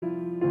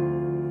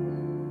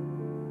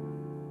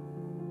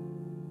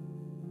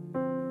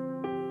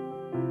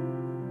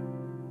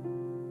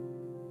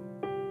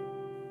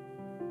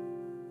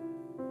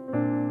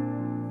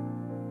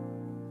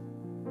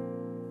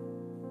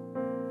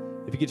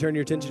could turn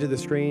your attention to the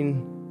screen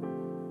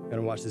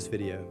and watch this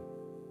video.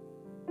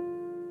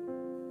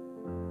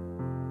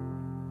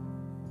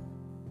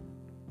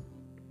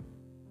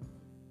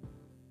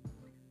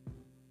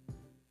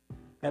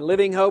 At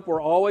Living Hope,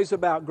 we're always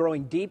about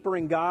growing deeper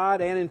in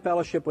God and in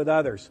fellowship with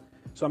others.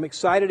 So I'm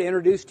excited to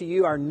introduce to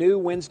you our new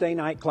Wednesday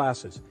night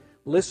classes.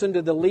 Listen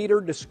to the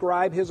leader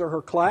describe his or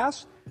her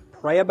class,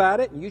 pray about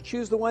it, and you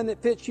choose the one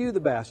that fits you the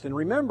best. And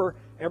remember,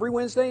 every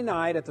Wednesday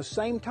night at the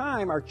same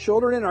time, our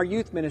children and our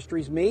youth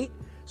ministries meet,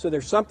 so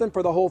there's something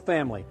for the whole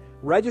family.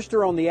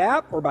 Register on the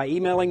app or by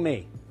emailing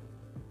me.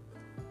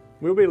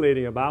 We'll be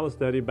leading a Bible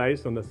study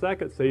based on the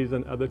second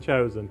season of The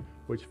Chosen,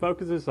 which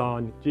focuses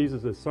on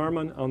Jesus'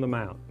 Sermon on the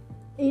Mount.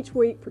 Each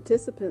week,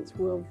 participants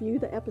will view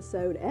the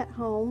episode at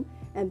home,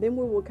 and then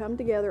we will come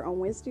together on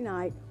Wednesday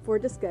night for a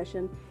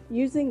discussion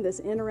using this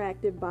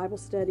interactive Bible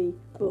study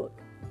book.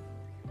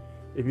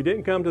 If you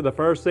didn't come to the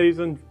first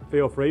season,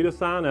 feel free to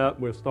sign up.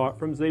 We'll start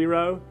from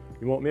zero.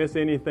 You won't miss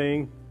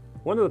anything.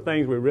 One of the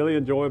things we really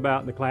enjoy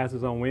about the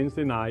classes on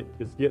Wednesday night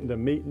is getting to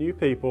meet new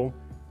people,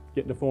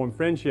 getting to form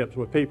friendships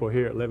with people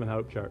here at Living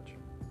Hope Church.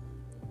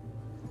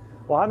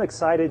 Well, I'm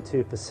excited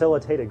to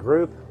facilitate a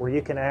group where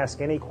you can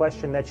ask any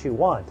question that you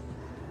want.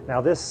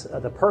 Now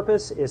the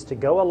purpose is to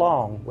go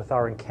along with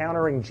our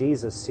Encountering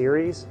Jesus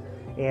series,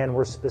 and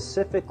we're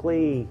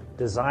specifically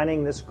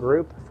designing this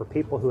group for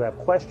people who have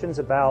questions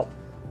about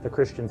the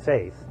Christian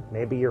faith.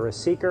 Maybe you're a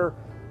seeker,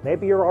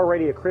 maybe you're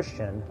already a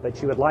Christian,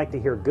 but you would like to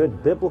hear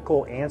good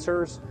biblical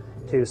answers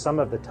to some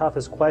of the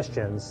toughest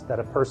questions that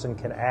a person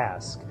can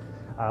ask.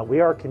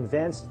 We are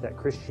convinced that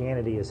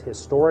Christianity is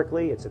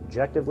historically, it's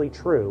objectively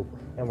true,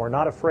 and we're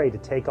not afraid to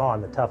take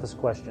on the toughest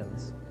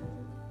questions.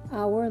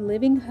 Our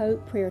Living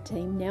Hope prayer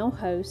team now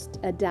hosts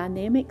a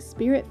dynamic,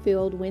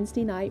 spirit-filled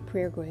Wednesday night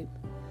prayer group.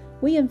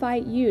 We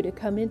invite you to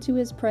come into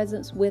His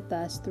presence with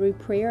us through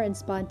prayer and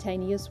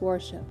spontaneous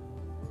worship.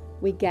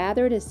 We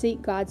gather to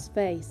seek God's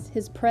face,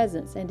 His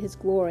presence, and His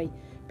glory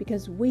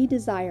because we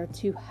desire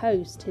to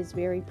host His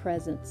very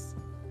presence.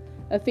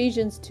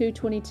 Ephesians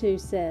 2:22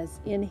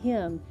 says, "In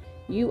Him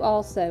you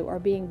also are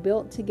being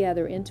built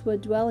together into a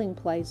dwelling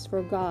place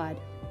for God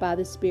by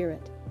the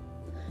Spirit."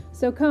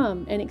 So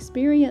come and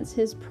experience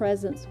His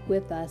presence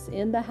with us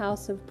in the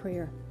house of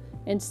prayer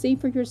and see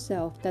for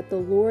yourself that the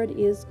Lord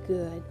is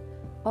good.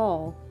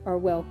 All are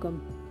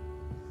welcome.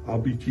 I'll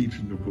be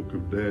teaching the book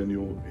of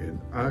Daniel, and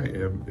I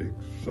am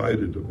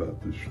excited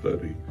about this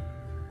study.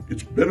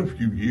 It's been a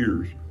few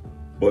years,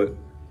 but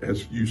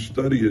as you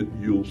study it,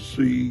 you'll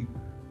see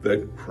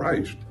that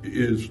Christ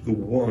is the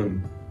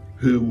one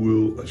who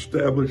will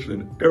establish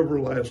an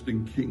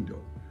everlasting kingdom.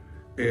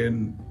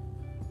 And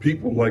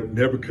people like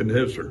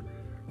Nebuchadnezzar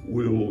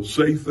will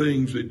say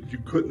things that you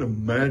couldn't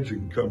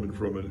imagine coming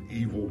from an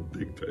evil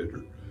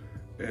dictator.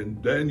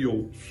 And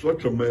Daniel,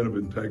 such a man of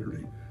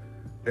integrity.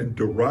 And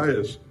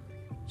Darius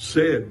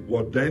said,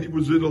 while Daniel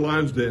was in the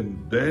lion's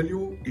den,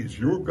 "Daniel, is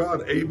your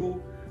God able?"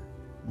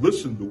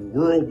 Listen, the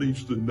world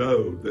needs to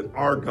know that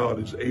our God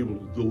is able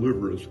to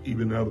deliver us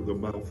even out of the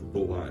mouth of the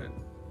lion.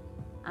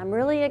 I'm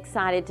really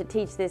excited to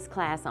teach this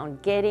class on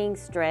getting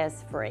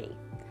stress-free.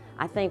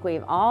 I think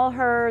we've all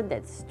heard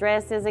that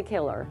stress is a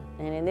killer,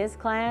 and in this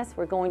class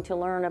we're going to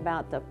learn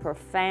about the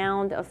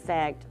profound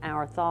effect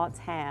our thoughts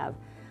have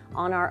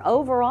on our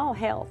overall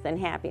health and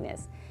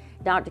happiness.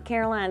 Dr.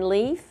 Caroline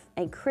Leaf,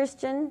 a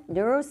Christian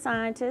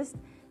neuroscientist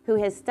who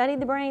has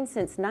studied the brain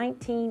since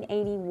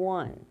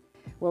 1981,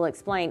 will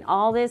explain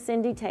all this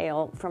in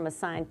detail from a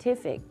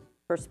scientific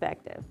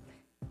perspective.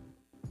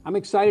 I'm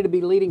excited to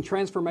be leading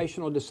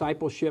Transformational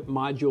Discipleship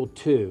Module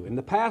 2. In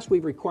the past,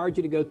 we've required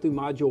you to go through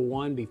Module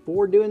 1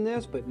 before doing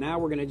this, but now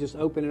we're going to just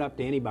open it up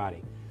to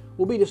anybody.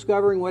 We'll be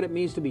discovering what it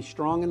means to be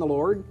strong in the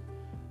Lord,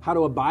 how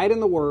to abide in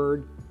the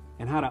Word,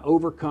 and how to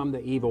overcome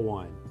the evil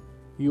one.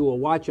 You will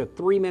watch a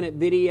 3-minute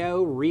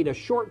video, read a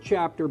short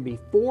chapter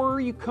before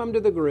you come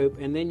to the group,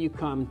 and then you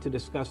come to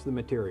discuss the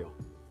material.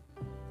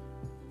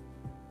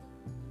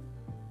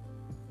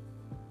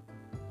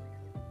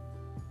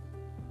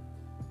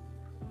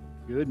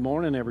 Good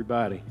morning,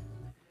 everybody.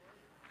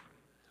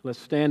 Let's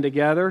stand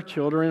together.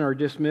 Children are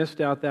dismissed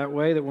out that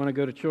way that want to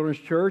go to Children's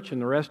Church,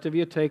 and the rest of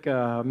you take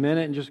a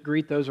minute and just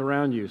greet those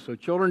around you. So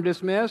children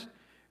dismissed,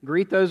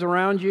 greet those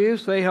around you,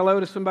 say hello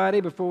to somebody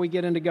before we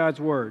get into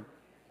God's Word.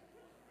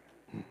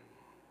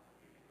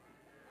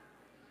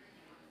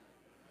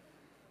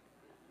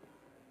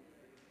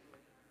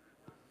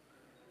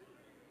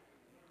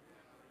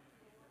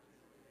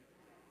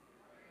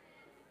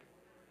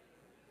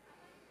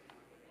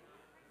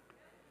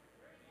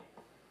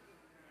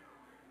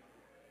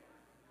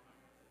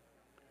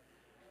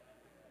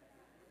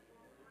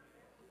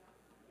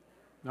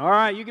 All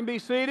right, you can be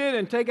seated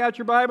and take out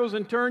your Bibles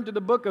and turn to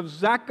the book of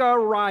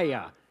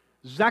Zecharia.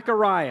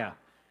 Zecharia.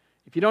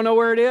 If you don't know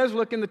where it is,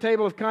 look in the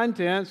table of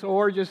contents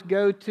or just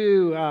go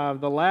to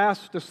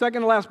the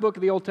second to last book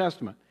of the Old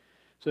Testament.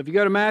 So if you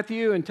go to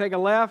Matthew and take a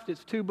left,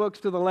 it's 2 books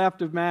to the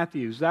left of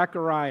Matthew.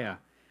 Zecharia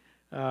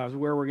is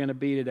where we're going to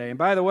be today. And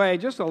by the way,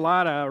 just a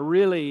lot of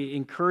really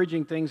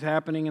encouraging things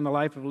happening in the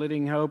life of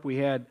Living Hope. We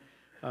had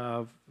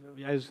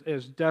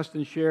As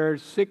Dustin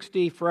shared,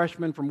 60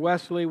 freshmen from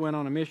Wesley went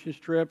on a missions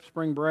trip,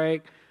 spring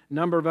break. A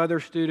number of other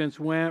students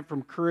went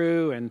from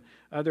Cru and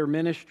other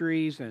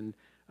ministries, and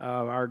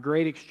our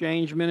Great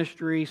Exchange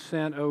Ministry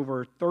sent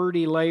over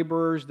 30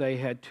 laborers. They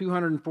had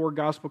 204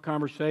 gospel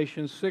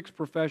conversations, 6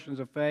 professions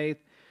of faith.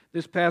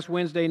 This past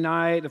Wednesday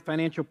night, the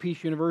Financial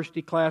Peace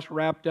University class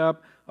wrapped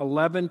up.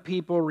 11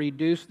 people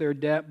reduced their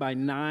debt by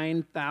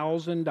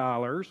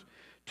 $9,000.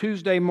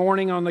 Tuesday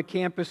morning on the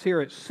campus here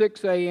at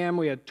 6 a.m.,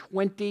 we had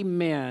 20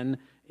 men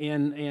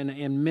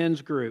in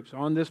men's groups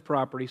on this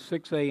property,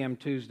 6 a.m.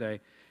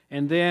 Tuesday.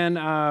 And then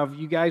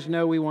you guys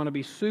know we want to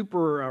be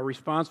super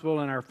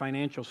responsible in our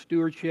financial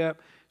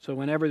stewardship. So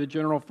whenever the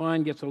general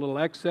fund gets a little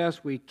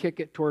excess, we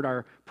kick it toward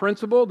our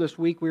principal. This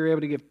week we were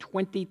able to give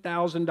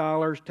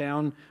 $20,000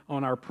 down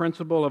on our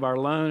principal of our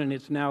loan, and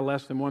it's now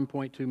less than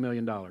 $1.2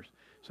 million.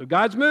 So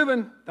God's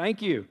moving.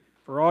 Thank you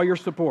for all your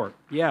support.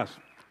 Yes.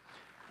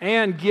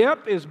 And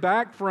Gip is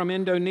back from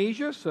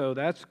Indonesia, so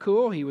that's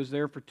cool. He was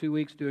there for 2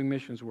 weeks doing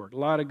missions work. A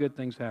lot of good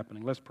things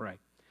happening. Let's pray.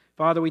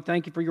 Father, we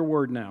thank you for your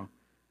word now.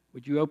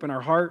 Would you open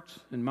our hearts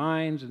and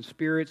minds and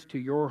spirits to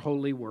your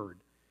holy word?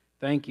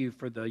 Thank you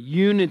for the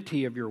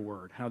unity of your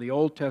word, how the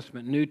Old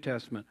Testament, New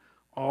Testament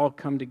all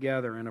come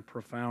together in a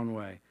profound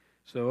way.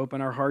 So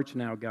open our hearts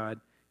now, God.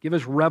 Give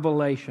us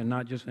revelation,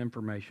 not just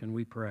information,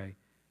 we pray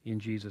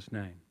in Jesus'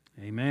 name.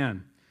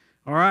 Amen.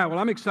 All right, well,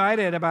 I'm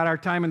excited about our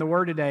time in the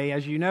Word today.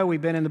 As you know,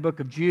 we've been in the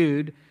book of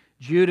Jude.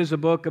 Jude is a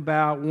book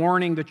about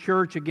warning the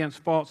church against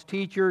false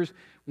teachers,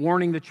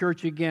 warning the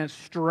church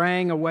against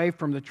straying away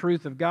from the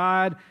truth of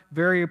God.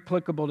 Very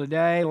applicable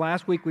today.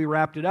 Last week we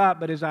wrapped it up,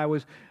 but as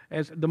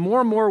the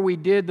more and more we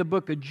did the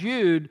book of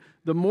Jude,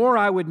 the more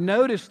I would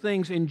notice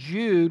things in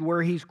Jude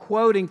where he's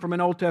quoting from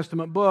an Old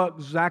Testament book,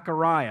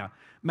 Zecharia.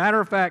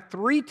 Matter of fact,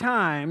 3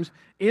 times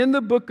in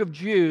the book of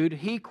Jude,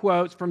 he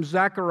quotes from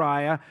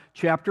Zecharia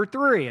chapter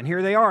 3. And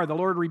here they are. The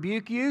Lord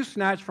rebuke you,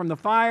 snatch from the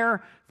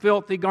fire,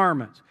 filthy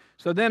garments.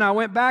 So then I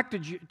went back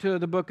to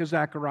the book of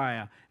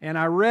Zecharia, and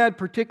I read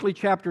particularly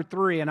chapter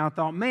 3, and I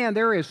thought, man,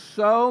 there is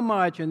so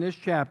much in this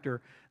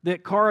chapter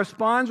that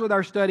corresponds with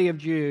our study of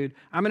Jude.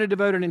 I'm going to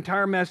devote an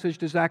entire message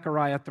to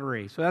Zecharia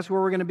 3. So that's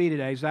where we're going to be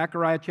today,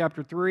 Zecharia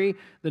chapter 3.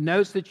 The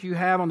notes that you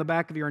have on the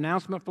back of your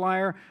announcement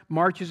flyer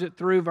marches it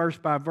through verse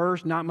by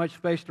verse. Not much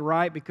space to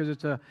write because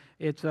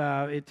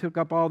it took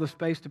up all the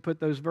space to put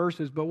those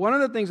verses. But one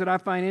of the things that I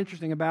find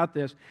interesting about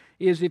this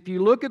is if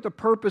you look at the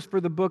purpose for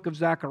the book of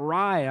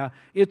Zecharia,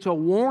 it's a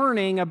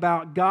warning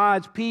about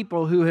God's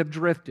people who have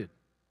drifted.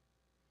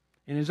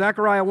 And in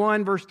Zechariah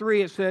 1, verse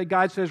 3, it said,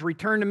 God says,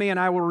 return to me and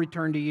I will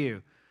return to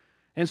you.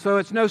 And so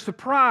it's no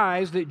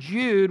surprise that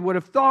Jude would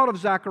have thought of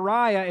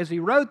Zechariah as he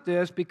wrote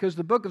this, because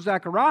the book of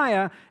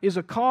Zechariah is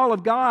a call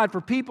of God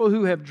for people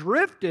who have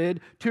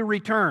drifted to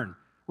return.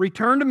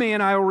 Return to me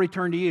and I will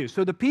return to you.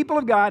 So the people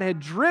of God had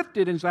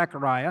drifted in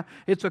Zechariah.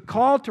 It's a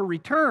call to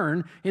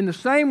return. In the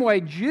same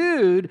way,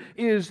 Jude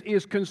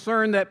is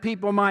concerned that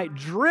people might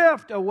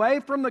drift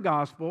away from the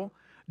gospel,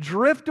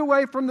 drift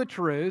away from the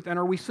truth. And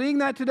are we seeing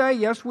that today?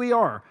 Yes, we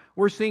are.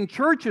 We're seeing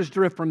churches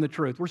drift from the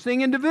truth. We're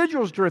seeing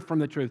individuals drift from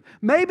the truth.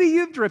 Maybe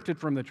you've drifted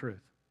from the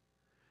truth.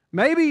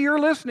 Maybe you're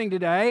listening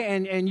today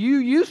and you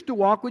used to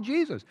walk with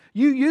Jesus.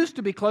 You used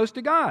to be close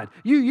to God.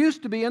 You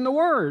used to be in the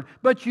Word,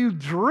 but you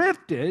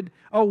drifted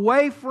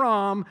away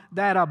from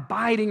that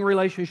abiding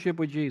relationship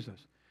with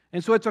Jesus.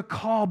 And so it's a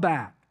call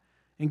back.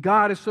 And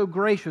God is so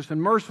gracious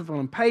and merciful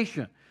and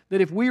patient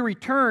that if we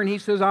return, He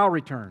says, I'll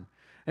return.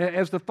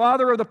 As the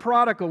father of the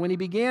prodigal, when he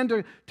began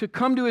to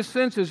come to his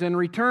senses and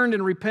returned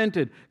and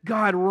repented,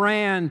 God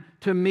ran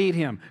to meet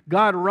him.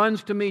 God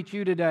runs to meet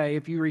you today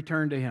if you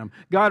return to Him.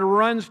 God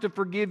runs to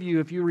forgive you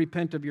if you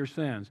repent of your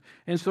sins.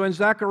 And so in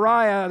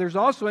Zechariah, there's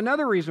also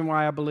another reason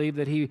why I believe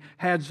that he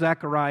had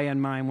Zechariah in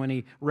mind when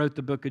he wrote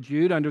the book of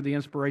Jude under the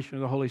inspiration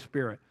of the Holy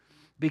Spirit.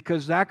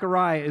 Because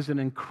Zechariah is an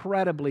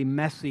incredibly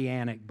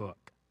messianic book.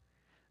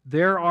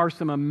 There are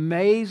some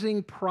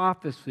amazing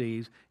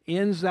prophecies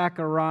in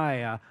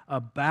Zechariah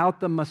about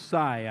the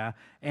Messiah,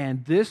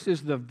 and this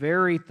is the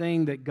very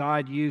thing that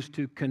God used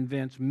to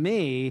convince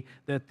me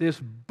that this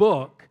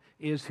book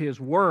is His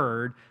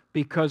Word,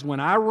 because when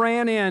I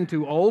ran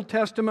into Old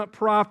Testament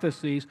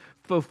prophecies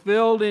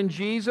fulfilled in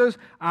Jesus,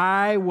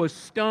 I was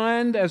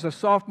stunned as a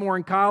sophomore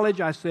in college.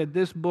 I said,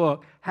 this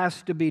book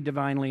has to be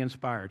divinely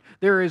inspired.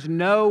 There is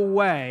no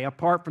way,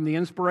 apart from the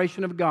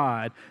inspiration of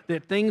God,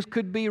 that things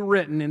could be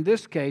written, in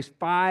this case,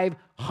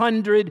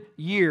 500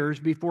 years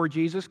before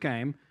Jesus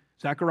came.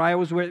 Zechariah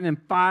was written in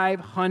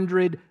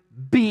 500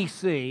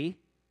 BC.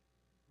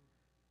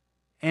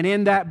 And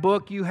in that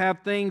book, you have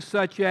things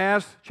such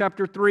as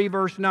chapter 3,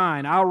 verse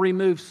 9, I'll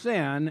remove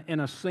sin in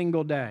a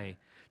single day.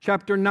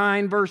 Chapter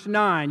 9, verse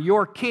 9,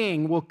 your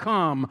king will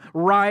come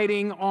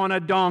riding on a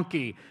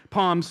donkey,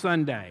 Palm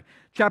Sunday.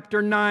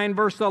 Chapter 9,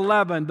 verse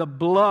 11, the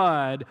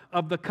blood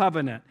of the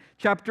covenant.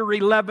 Chapter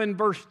 11,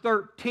 verse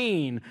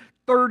 13,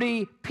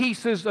 30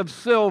 pieces of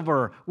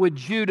silver would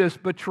Judas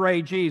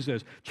betray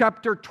Jesus.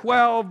 Chapter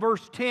 12,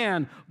 verse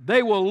 10,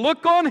 they will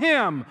look on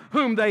Him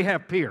whom they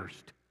have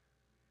pierced.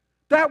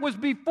 That was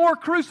before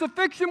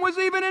crucifixion was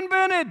even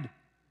invented.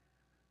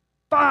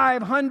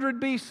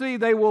 500 BC,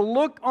 they will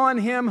look on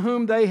him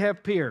whom they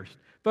have pierced.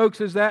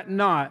 Folks, is that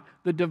not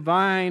the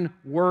divine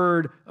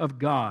Word of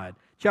God?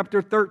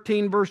 Chapter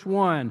 13, verse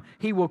 1,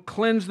 he will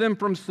cleanse them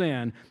from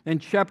sin. And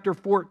chapter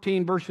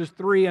 14, verses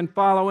 3 and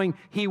following,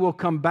 he will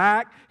come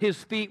back.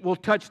 His feet will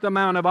touch the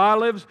Mount of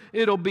Olives.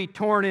 It'll be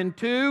torn in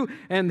two,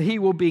 and he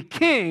will be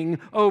king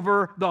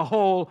over the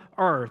whole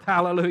earth.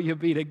 Hallelujah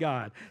be to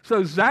God.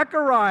 So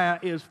Zechariah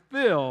is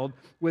filled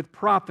with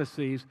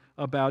prophecies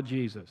about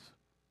Jesus.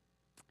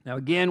 Now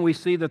again, we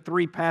see the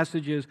three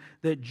passages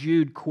that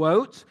Jude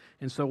quotes.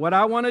 And so what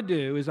I want to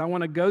do is I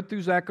want to go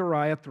through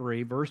Zechariah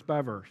 3, verse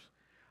by verse.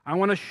 I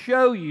want to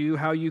show you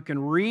how you can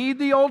read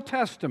the Old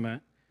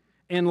Testament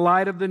in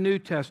light of the New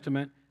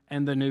Testament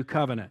and the New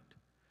Covenant.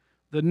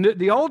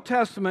 The Old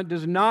Testament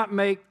does not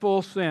make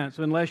full sense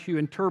unless you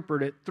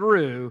interpret it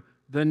through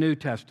the New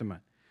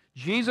Testament.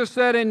 Jesus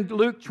said in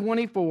Luke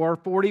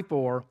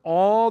 24:44,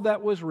 all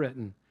that was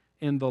written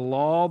in the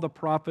law, the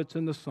prophets,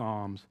 and the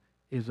Psalms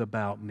is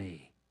about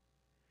me.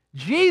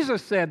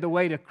 Jesus said the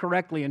way to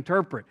correctly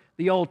interpret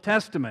the Old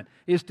Testament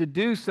is to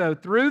do so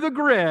through the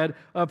grid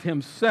of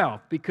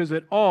himself, because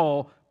it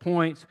all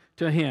points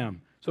to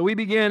him. So we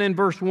begin in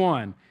verse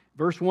 1.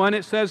 Verse 1,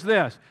 it says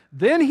this,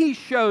 then he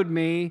showed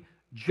me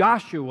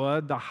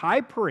Joshua, the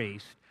high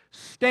priest,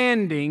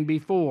 standing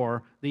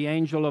before the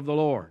angel of the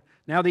Lord.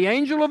 Now, the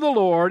angel of the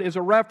Lord is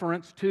a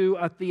reference to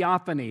a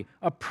theophany,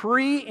 a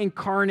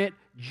pre-incarnate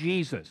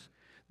Jesus.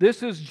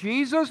 This is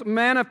Jesus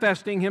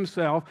manifesting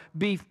himself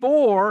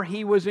before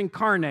he was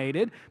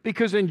incarnated,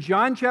 because in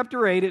John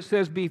chapter 8 it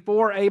says,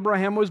 before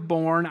Abraham was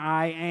born,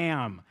 I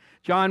am.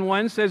 John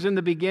 1 says, in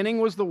the beginning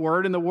was the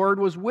Word, and the Word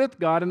was with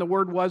God, and the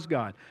Word was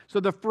God. So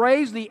the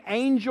phrase, the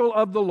angel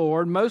of the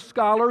Lord, most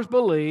scholars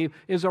believe,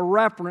 is a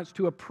reference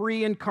to a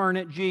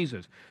pre-incarnate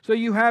Jesus. So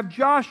you have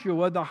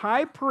Joshua, the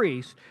high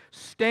priest,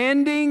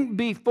 standing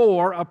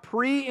before a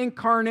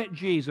pre-incarnate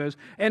Jesus,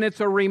 and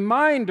it's a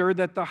reminder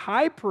that the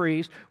high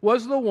priest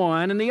was the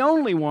one and the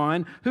only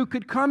one who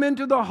could come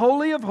into the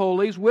Holy of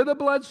Holies with a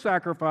blood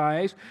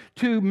sacrifice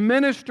to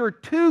minister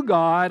to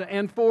God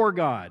and for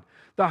God.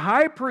 The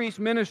high priest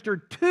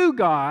ministered to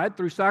God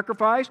through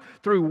sacrifice,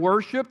 through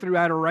worship, through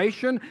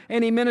adoration,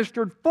 and he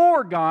ministered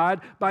for God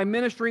by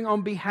ministering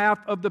on behalf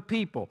of the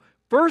people.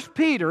 1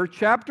 Peter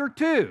chapter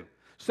 2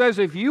 says,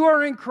 if you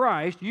are in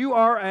Christ, you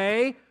are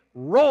a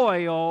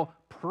royal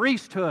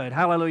priesthood.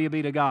 Hallelujah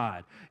be to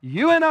God.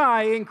 You and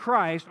I in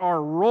Christ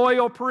are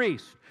royal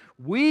priests.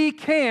 We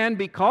can,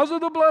 because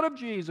of the blood of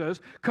Jesus,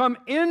 come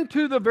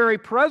into the very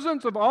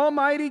presence of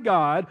Almighty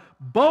God,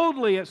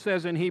 boldly it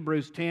says in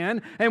Hebrews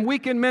 10, and we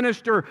can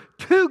minister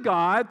to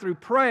God through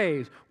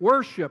praise,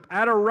 worship,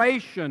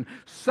 adoration,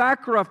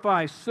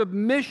 sacrifice,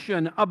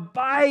 submission,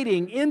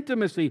 abiding,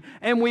 intimacy,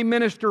 and we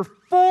minister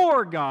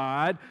for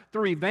God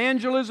through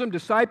evangelism,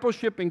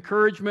 discipleship,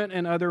 encouragement,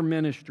 and other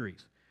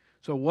ministries.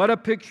 So what a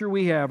picture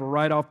we have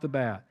right off the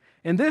bat.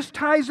 And this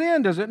ties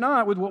in, does it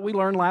not, with what we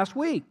learned last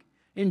week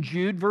in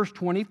Jude verse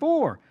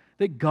 24,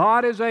 that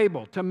God is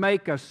able to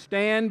make us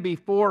stand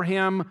before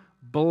Him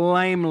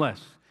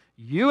blameless.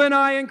 You and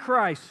I in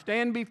Christ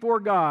stand before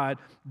God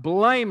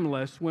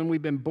blameless when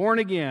we've been born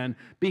again,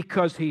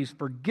 because He's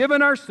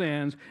forgiven our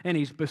sins and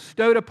He's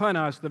bestowed upon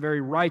us the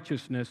very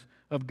righteousness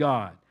of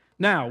God.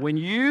 Now, when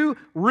you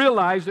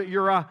realize that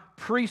you're a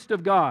priest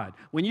of God,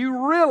 when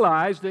you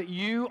realize that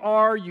you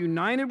are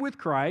united with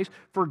Christ,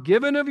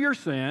 forgiven of your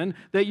sin,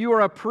 that you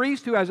are a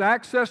priest who has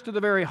access to the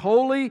very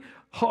holy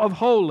of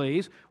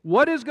holies,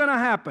 what is going to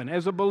happen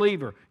as a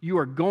believer? You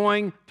are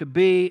going to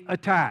be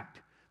attacked.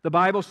 The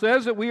Bible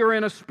says that we are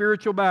in a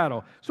spiritual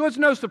battle. So it's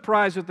no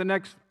surprise that the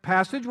next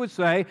passage would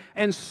say,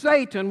 and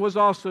Satan was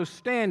also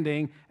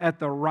standing at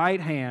the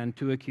right hand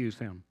to accuse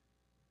him.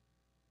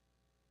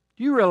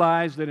 Do you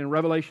realize that in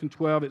Revelation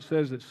 12 it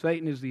says that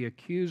Satan is the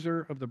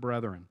accuser of the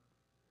brethren?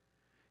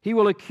 He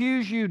will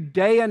accuse you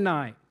day and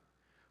night.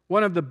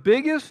 One of the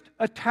biggest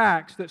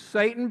attacks that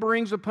Satan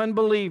brings upon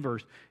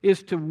believers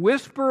is to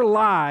whisper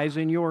lies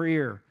in your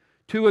ear,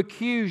 to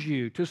accuse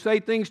you, to say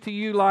things to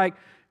you like,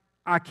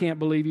 I can't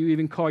believe you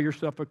even call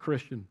yourself a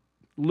Christian.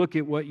 Look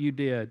at what you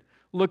did.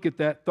 Look at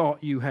that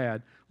thought you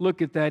had.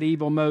 Look at that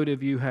evil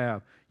motive you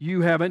have.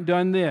 You haven't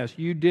done this.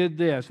 You did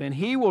this. And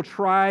he will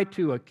try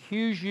to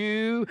accuse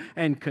you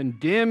and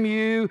condemn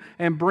you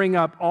and bring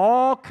up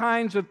all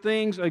kinds of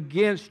things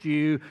against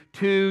you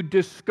to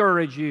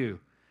discourage you.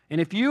 And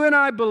if you and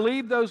I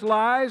believe those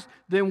lies,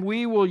 then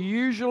we will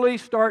usually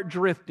start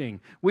drifting.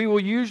 We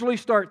will usually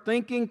start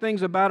thinking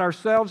things about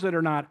ourselves that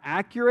are not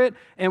accurate.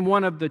 And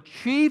one of the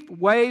chief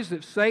ways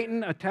that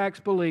Satan attacks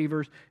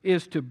believers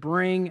is to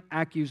bring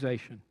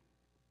accusation.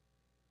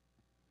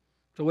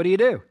 So what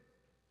do?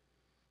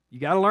 You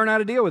got to learn how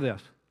to deal with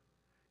this.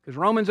 Because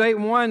Romans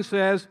 8:1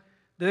 says,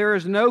 there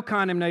is no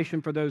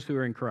condemnation for those who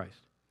are in Christ.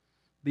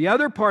 The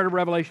other part of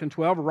Revelation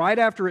 12, right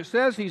after it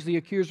says He's the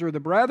accuser of the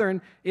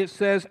brethren, it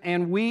says,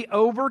 and we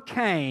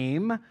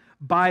overcame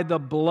by the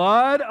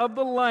blood of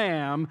the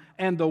Lamb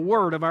and the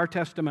word of our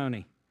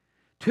testimony.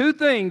 Two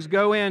things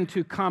go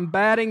into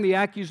combating the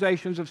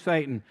accusations of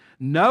Satan: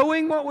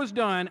 knowing what was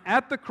done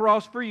at the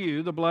cross for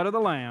you, the blood of the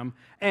Lamb,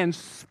 and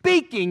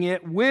speaking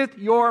it with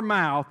your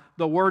mouth,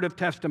 the word of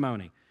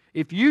testimony.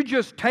 If you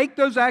just take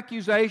those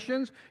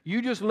accusations,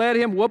 you just let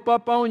him whoop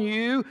up on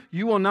you,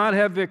 you will not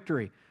have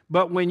victory.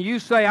 But when you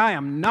say, I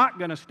am not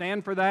going to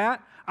stand for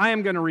that, I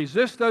am going to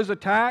resist those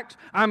attacks,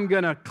 I'm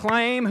going to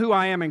claim who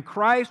I am in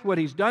Christ, what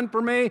He's done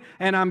for me,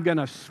 and I'm going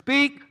to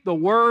speak the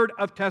word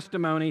of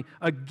testimony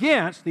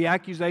against the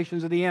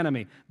accusations of the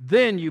enemy,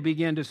 then you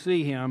begin to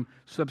see him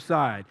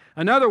subside.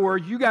 In other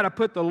words, you got to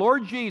put the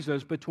Lord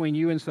Jesus between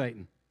you and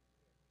Satan.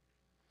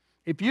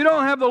 If you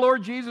don't have the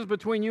Lord Jesus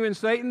between you and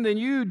Satan, then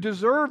you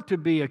deserve to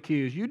be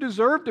accused. You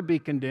deserve to be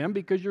condemned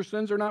because your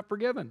sins are not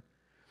forgiven.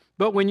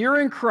 But when you're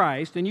in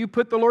Christ and you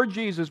put the Lord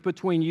Jesus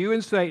between you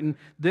and Satan,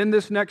 then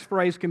this next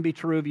phrase can be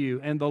true of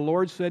you. And the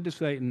Lord said to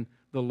Satan,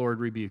 the Lord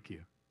rebuke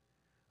you.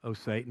 O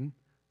Satan,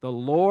 the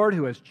Lord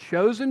who has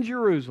chosen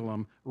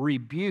Jerusalem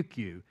rebuke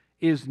you.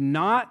 Is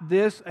not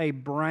this a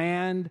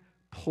brand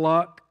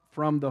plucked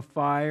from the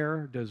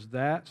fire? Does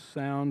that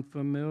sound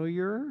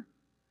familiar?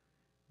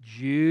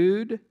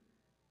 Jude,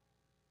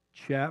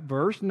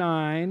 verse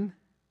 9,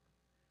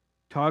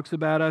 talks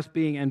about us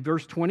being, and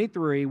verse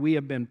 23, we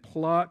have been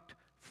plucked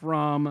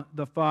from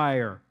the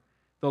fire.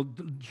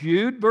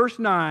 Jude, verse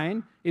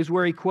 9, is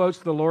where he quotes,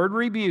 the Lord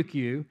rebuke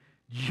you.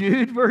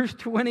 Jude, verse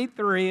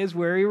 23, is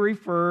where he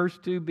refers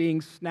to being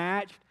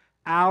snatched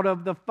out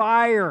of the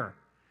fire.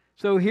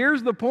 So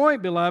here's the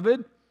point,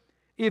 beloved.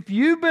 If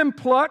you've been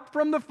plucked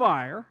from the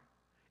fire,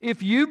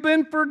 if you've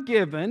been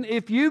forgiven,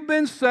 if you've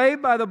been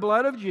saved by the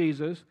blood of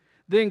Jesus,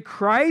 then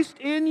Christ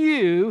in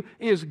you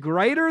is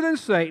greater than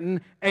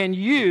Satan, and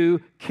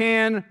you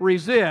can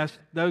resist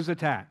those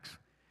attacks.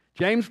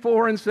 James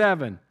 4 and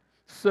 7,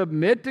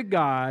 submit to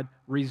God,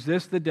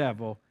 resist the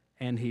devil,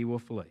 and he will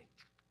flee.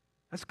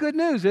 That's good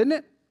news, isn't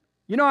it?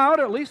 You know, I ought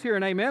to at least hear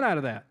an amen out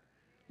of that.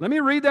 Let me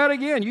read that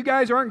again. You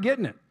guys aren't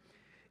getting it.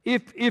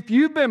 If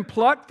you've been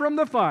plucked from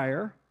the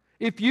fire,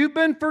 if you've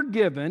been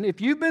forgiven,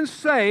 if you've been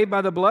saved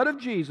by the blood of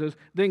Jesus,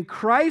 then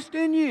Christ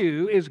in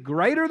you is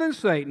greater than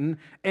Satan,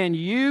 and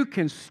you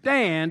can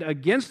stand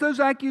against those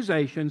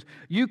accusations.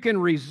 You can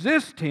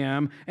resist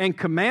him and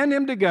command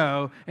him to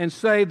go and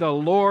say, the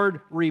Lord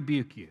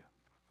rebuke you.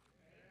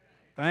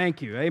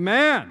 Thank you.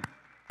 Amen.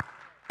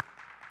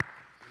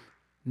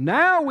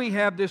 Now we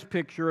have this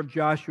picture of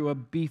Joshua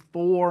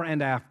before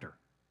and after.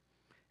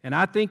 And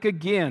I think,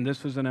 again,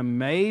 this is an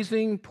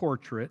amazing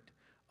portrait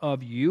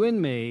of you and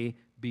me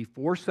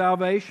before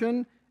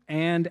salvation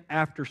and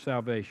after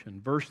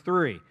salvation. Verse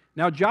 3,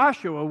 now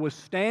Joshua was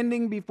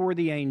standing before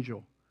the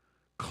angel,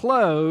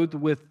 clothed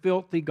with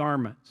filthy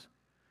garments.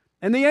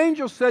 And the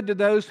angel said to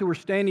those who were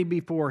standing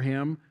before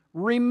him,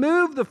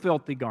 remove the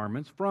filthy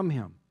garments from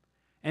him.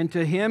 And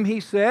to him he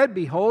said,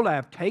 behold, I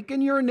have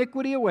taken your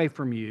iniquity away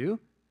from you,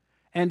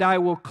 and I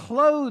will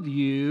clothe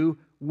you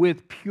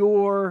with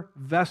pure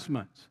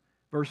vestments.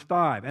 Verse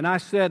 5, and I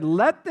said,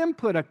 let them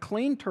put a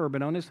clean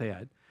turban on his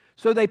head.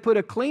 So they put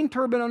a clean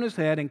turban on his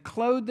head and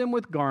clothed him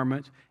with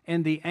garments,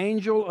 and the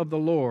angel of the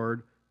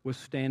Lord was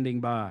standing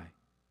by.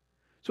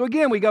 So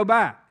again, we go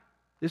back.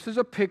 This is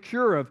a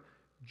picture of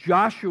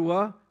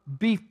Joshua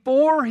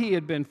before he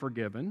had been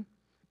forgiven.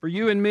 For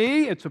you and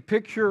me, it's a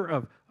picture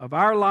of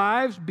our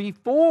lives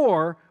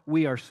before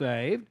we are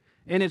saved.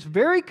 And it's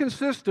very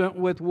consistent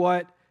with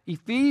what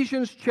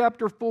Ephesians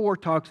chapter 4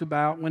 talks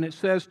about when it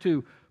says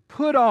to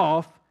put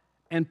off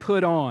and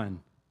put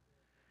on.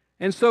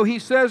 And so he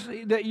says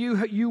that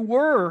you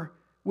were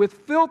with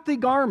filthy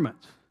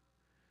garments.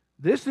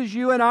 This is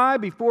you and I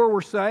before we're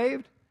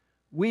saved.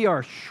 We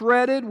are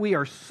shredded. We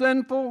are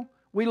sinful.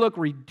 We look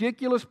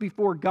ridiculous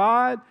before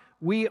God.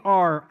 We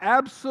are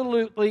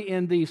absolutely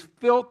in these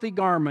filthy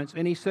garments.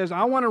 And he says,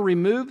 I want to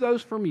remove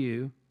those from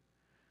you,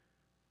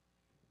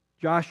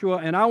 Joshua,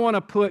 and I want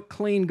to put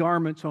clean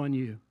garments on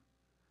you.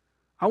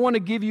 I want to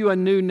give you a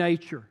new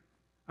nature.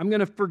 I'm going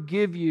to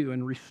forgive you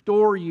and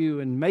restore you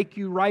and make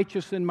you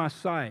righteous in my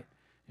sight.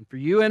 And for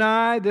you and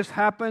I, this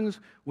happens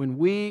when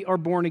we are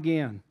born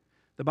again.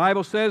 The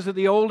Bible says that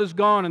the old is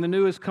gone and the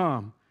new has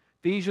come.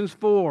 Ephesians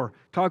 4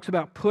 talks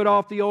about put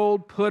off the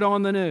old, put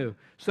on the new.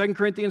 2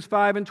 Corinthians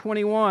 5 and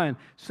 21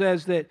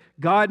 says that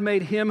God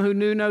made him who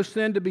knew no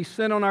sin to be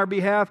sin on our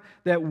behalf,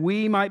 that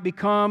we might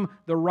become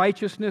the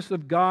righteousness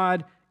of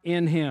God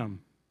in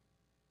him.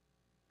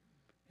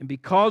 And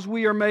because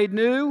we are made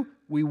new,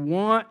 we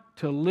want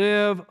to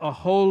live a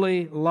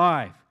holy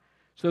life.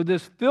 So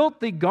this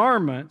filthy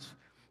garments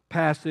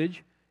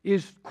passage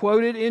is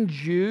quoted in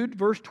Jude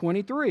verse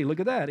 23. Look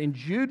at that. In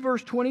Jude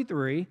verse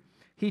 23,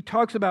 he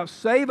talks about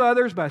save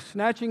others by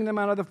snatching them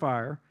out of the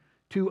fire,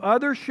 to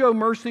others show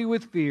mercy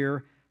with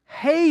fear,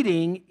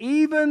 hating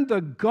even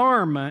the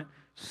garment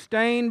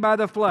stained by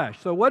the flesh.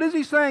 So what is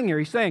he saying here?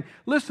 He's saying,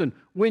 listen,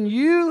 when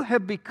you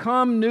have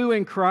become new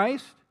in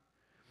Christ,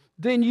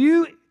 then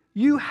you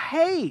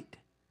hate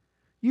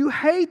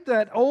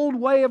that old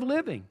way of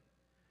living.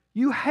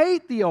 You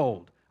hate the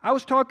old. I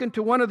was talking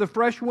to one of the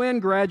Fresh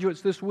Wind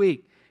graduates this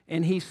week,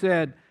 and he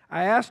said,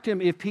 I asked him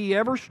if he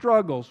ever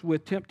struggles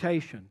with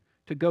temptation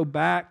to go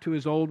back to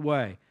his old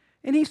way.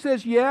 And he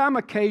says, yeah, I'm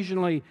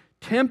occasionally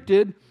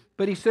tempted.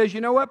 But he says,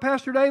 you know what,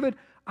 Pastor David?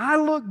 I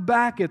look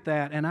back at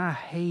that and I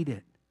hate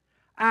it.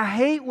 I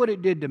hate what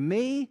it did to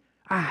me.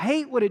 I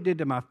hate what it did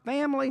to my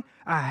family.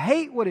 I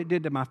hate what it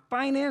did to my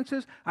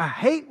finances. I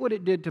hate what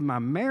it did to my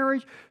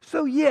marriage.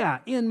 So yeah,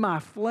 in my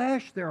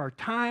flesh, there are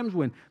times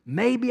when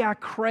maybe I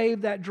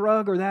crave that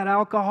drug or that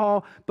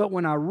alcohol, but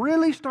when I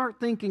really start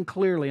thinking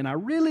clearly and I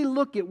really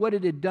look at what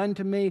it had done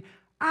to me,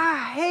 I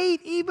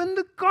hate even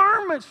the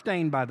garment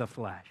stained by the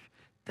flesh.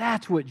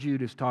 That's what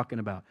Jude is talking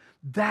about.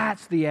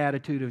 That's the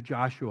attitude of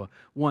Joshua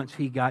once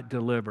he got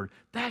delivered.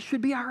 That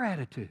should be our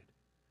attitude.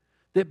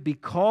 That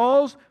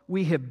because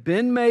we have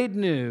been made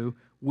new,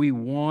 we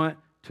want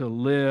to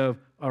live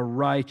a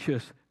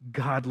righteous,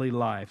 godly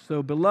life.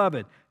 So,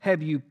 beloved,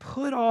 have you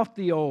put off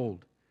the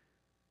old?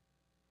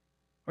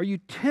 Are you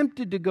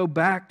tempted to go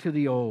back to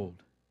the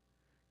old?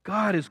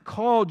 God has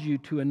called you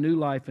to a new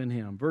life in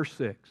Him. Verse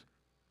 6.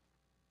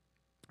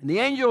 And the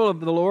angel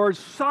of the Lord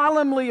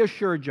solemnly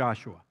assured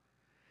Joshua.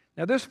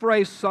 Now, this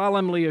phrase,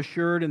 solemnly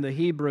assured, in the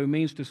Hebrew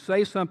means to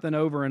say something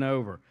over and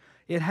over.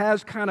 It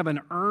has kind of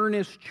an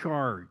earnest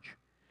charge.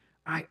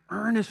 I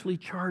earnestly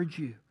charge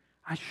you.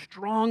 I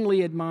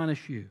strongly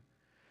admonish you.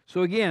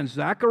 So again,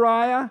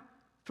 Zecharia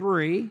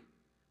 3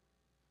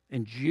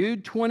 and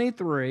Jude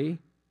 23,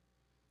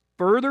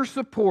 further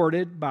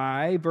supported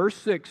by verse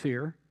 6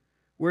 here,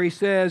 where he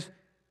says,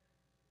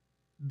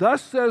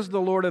 thus says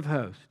the Lord of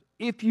hosts,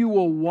 if you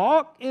will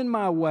walk in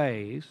my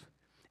ways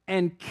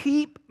and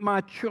keep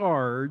my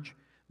charge,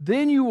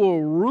 then you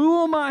will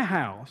rule my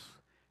house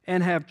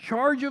and have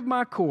charge of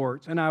my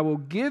courts, and I will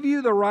give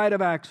you the right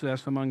of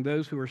access among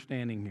those who are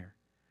standing here.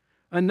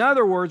 In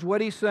other words,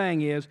 what he's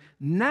saying is,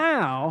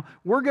 now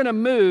we're going to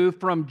move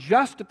from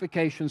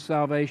justification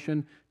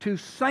salvation to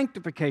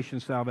sanctification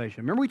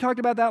salvation. Remember we talked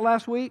about that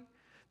last week?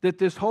 That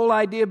this whole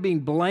idea of being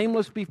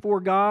blameless before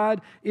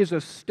God is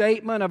a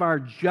statement of our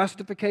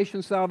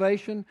justification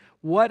salvation.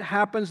 What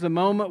happens the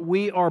moment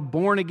we are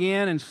born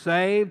again and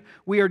saved?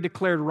 We are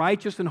declared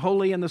righteous and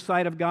holy in the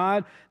sight of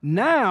God.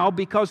 Now,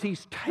 because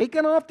He's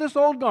taken off this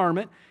old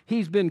garment,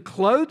 He's been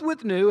clothed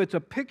with new. It's a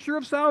picture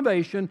of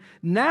salvation.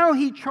 Now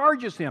He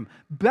charges him,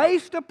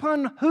 based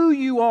upon who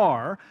you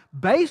are,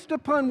 based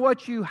upon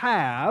what you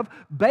have,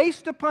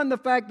 based upon the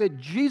fact that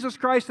Jesus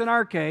Christ, in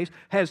our case,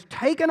 has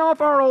taken off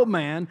our old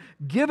man,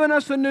 given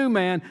us a new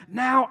man.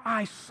 Now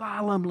I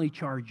solemnly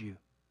charge you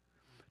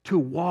to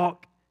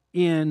walk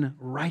in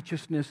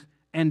righteousness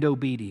and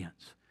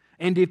obedience.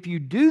 And if you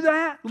do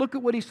that, look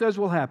at what he says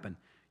will happen.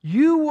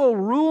 You will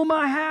rule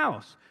my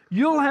house.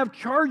 You'll have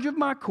charge of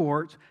my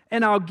courts,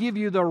 and I'll give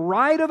you the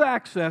right of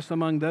access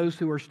among those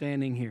who are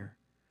standing here.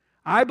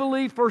 I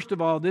believe, first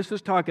of all, this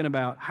is talking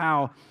about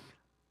how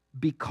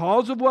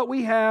because of what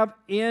we have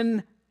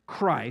in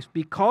Christ,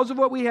 because of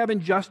what we have in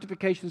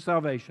justification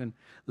salvation,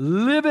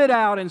 live it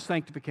out in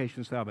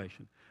sanctification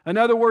salvation. In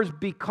other words,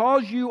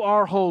 because you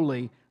are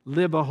holy,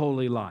 live a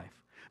holy life.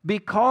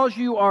 Because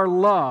you are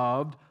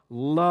loved,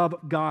 love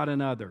God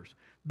and others.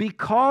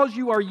 Because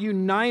you are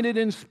united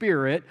in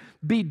spirit,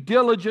 be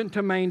diligent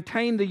to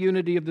maintain the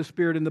unity of the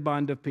Spirit in the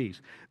bond of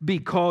peace.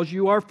 Because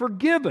you are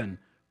forgiven,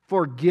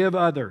 forgive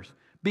others.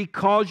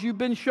 Because you've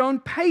been shown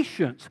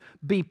patience,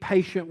 be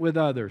patient with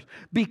others.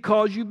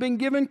 Because you've been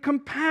given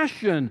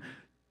compassion,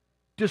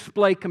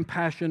 display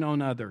compassion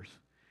on others.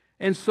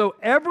 And so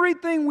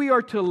everything we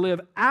are to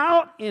live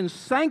out in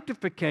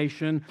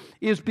sanctification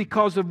is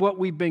because of what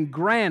we've been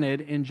granted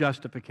in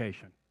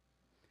justification.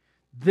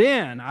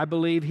 Then, I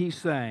believe he's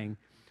saying,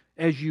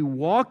 as you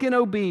walk in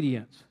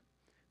obedience,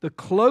 the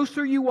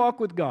closer you walk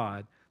with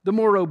God, the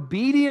more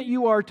obedient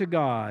you are to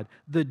God,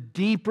 the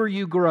deeper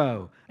you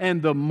grow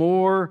and the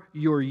more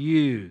you're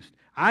used.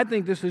 I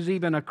think this is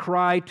even a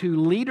cry to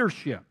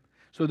leadership.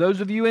 So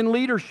those of you in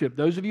leadership,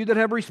 those of you that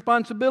have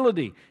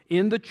responsibility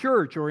in the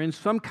church or in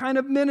some kind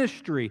of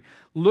ministry,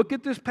 look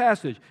at this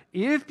passage.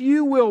 If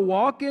you will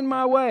walk in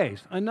my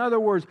ways, in other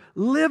words,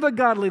 live a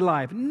godly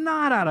life,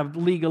 not out of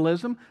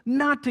legalism,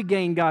 not to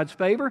gain God's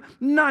favor,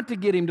 not to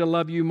get Him to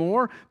love you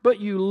more, but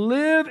you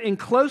live in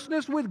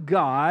closeness with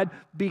God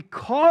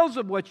because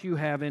of what you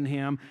have in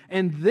Him,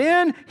 and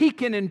then He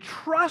can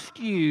entrust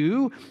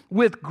you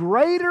with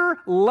greater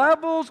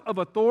levels of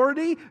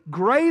authority,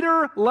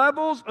 greater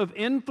levels of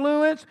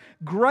influence,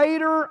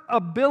 greater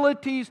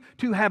abilities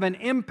to have an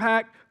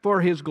impact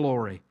for His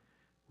glory.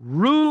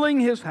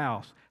 Ruling His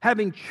house,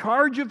 having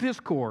charge of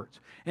His courts,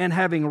 and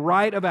having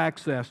right of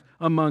access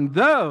among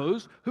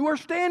those who are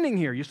standing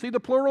here. You see the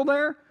plural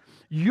there?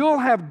 You'll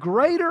have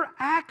greater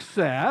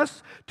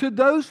access to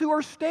those who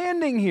are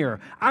standing here.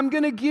 I'm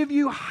going to give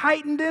you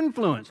heightened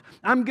influence.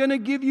 I'm going to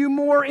give you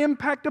more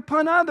impact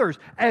upon others.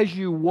 As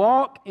you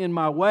walk in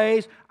my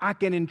ways, I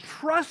can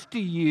entrust to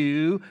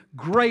you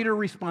greater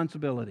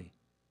responsibility.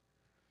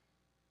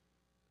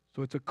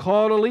 So it's a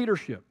call to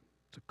leadership.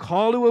 It's a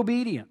call to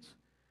obedience.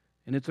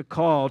 And it's a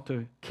call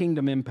to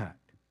kingdom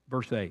impact.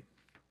 Verse 8.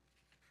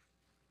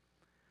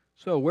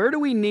 So where do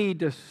we need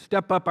to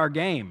step up our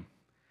game?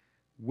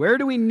 Where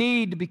do we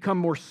need to become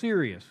more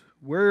serious?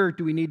 Where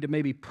do we need to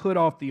maybe put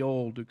off the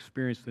old to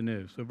experience the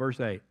new? So verse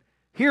 8,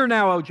 hear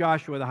now, O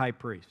Joshua the high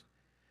priest,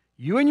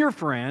 you and your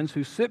friends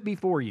who sit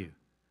before you,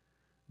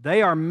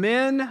 they are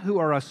men who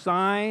are a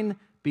sign.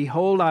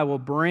 Behold, I will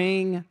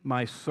bring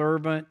my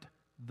servant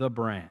the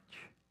branch.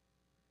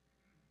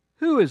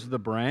 Who is the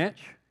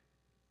branch?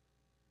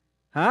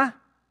 Huh?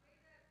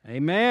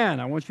 Amen.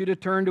 I want you to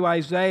turn to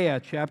Isaiah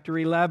chapter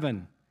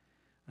 11.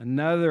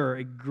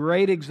 Another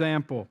great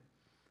example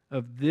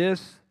of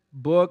this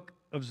book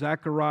of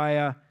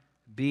Zechariah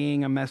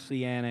being a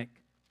messianic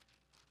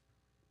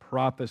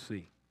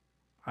prophecy.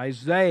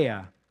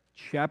 Isaiah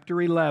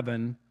chapter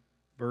 11,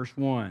 verse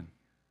 1.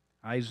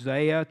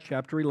 Isaiah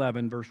chapter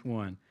 11, verse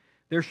 1.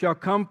 There shall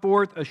come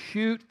forth a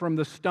shoot from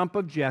the stump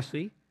of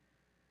Jesse,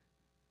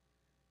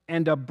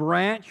 and a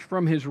branch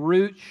from his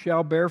roots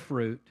shall bear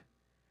fruit,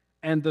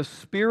 and the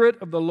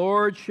Spirit of the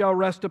Lord shall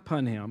rest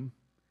upon him,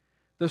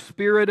 the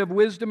Spirit of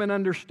wisdom and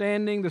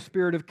understanding, the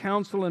Spirit of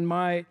counsel and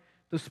might,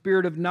 the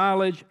Spirit of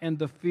knowledge and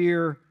the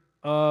fear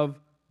of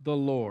the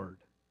Lord.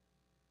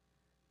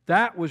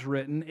 That was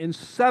written in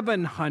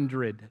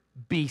 700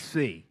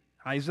 BC,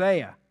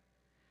 Isaiah.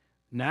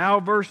 Now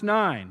verse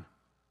 9.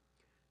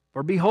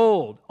 For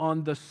behold,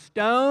 on the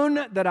stone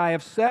that I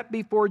have set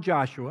before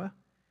Joshua,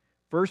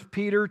 1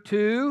 Peter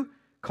 2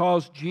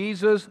 calls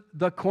Jesus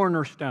the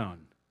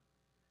cornerstone.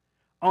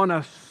 On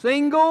a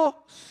single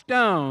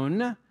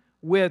stone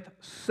with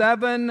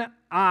 7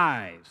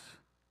 eyes.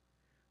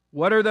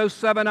 What are those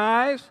 7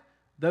 eyes?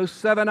 Those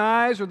 7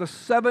 eyes are the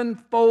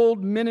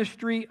sevenfold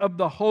ministry of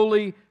the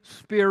Holy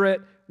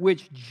Spirit,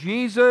 which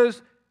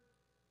Jesus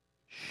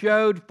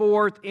showed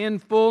forth in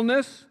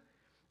fullness.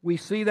 We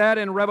see that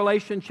in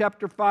Revelation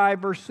chapter 5,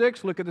 verse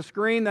 6. Look at the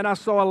screen. Then I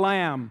saw a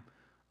lamb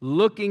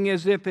looking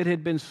as if it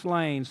had been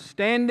slain,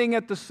 standing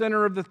at the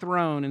center of the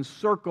throne,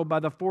 encircled by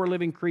the 4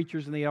 living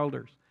creatures and the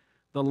elders.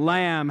 The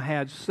lamb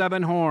had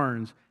 7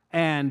 horns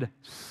and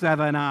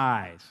 7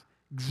 eyes.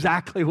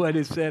 Exactly what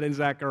is said in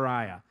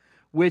Zechariah,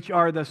 which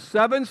are the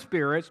 7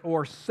 spirits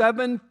or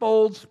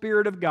sevenfold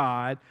Spirit of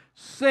God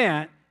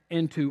sent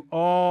into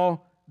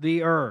all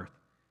the earth.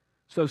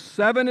 So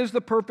 7 is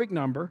the perfect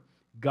number.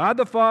 God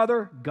the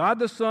Father, God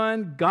the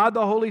Son, God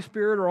the Holy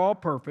Spirit are all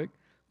perfect.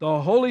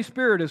 The Holy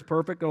Spirit is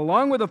perfect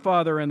along with the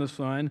Father and the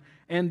Son.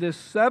 And this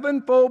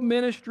sevenfold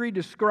ministry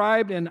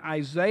described in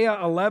Isaiah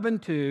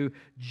 11:2,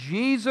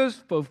 Jesus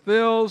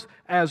fulfills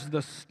as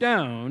the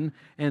stone.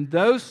 And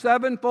those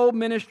sevenfold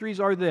ministries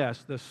are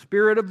this: the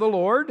Spirit of the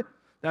Lord,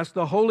 that's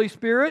the Holy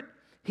Spirit.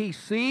 He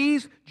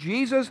sees,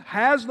 Jesus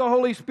has the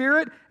Holy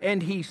Spirit,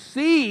 and he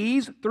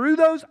sees through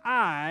those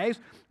eyes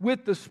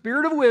with the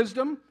Spirit of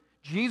wisdom.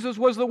 Jesus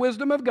was the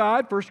wisdom of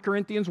God, 1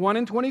 Corinthians 1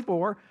 and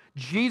 24.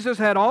 Jesus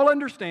had all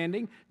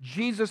understanding.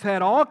 Jesus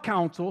had all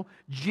counsel.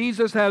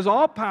 Jesus has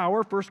all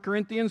power, 1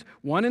 Corinthians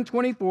 1 and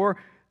 24.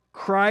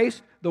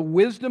 Christ, the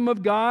wisdom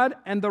of God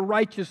and the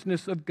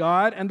righteousness of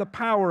God and the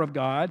power of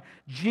God.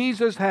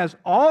 Jesus has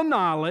all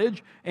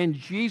knowledge, and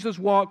Jesus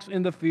walks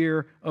in the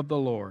fear of the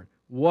Lord.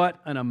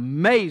 What an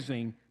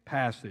amazing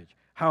passage.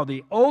 How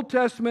the Old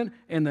Testament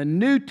and the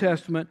New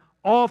Testament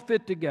all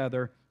fit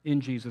together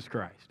in Jesus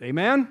Christ.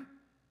 Amen?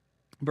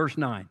 Verse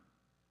 9,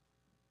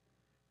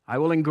 I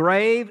will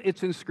engrave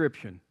its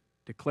inscription,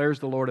 declares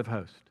the Lord of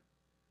hosts,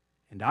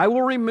 and I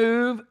will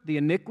remove the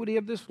iniquity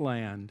of this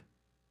land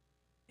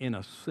in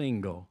a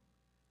single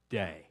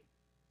day.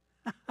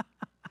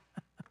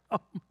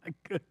 Oh my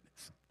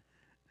goodness.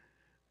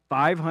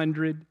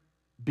 500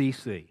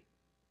 BC.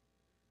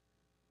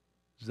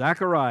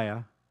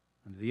 Zechariah,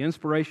 under the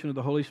inspiration of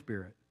the Holy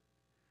Spirit,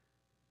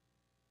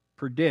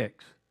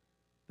 predicts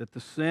that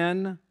the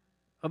sin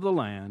of the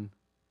land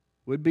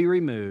would be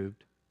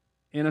removed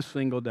in a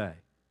single day.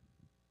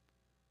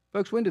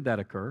 Folks, when did that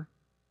occur?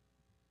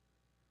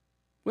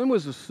 When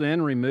was the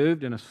sin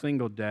removed in a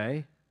single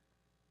day?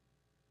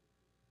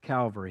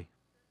 Calvary.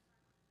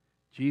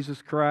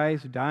 Jesus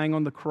Christ dying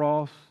on the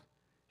cross,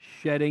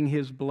 shedding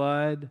his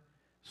blood,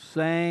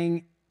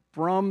 saying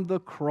from the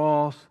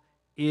cross,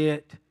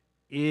 it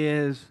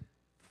is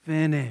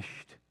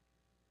finished.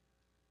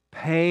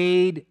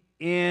 Paid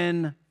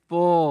in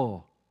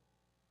full.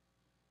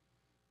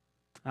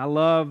 I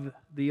love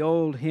the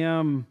old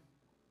hymn,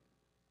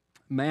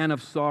 Man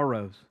of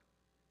Sorrows.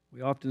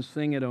 We often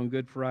sing it on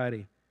Good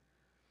Friday.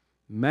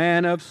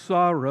 Man of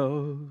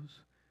sorrows,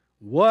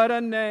 what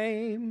a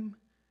name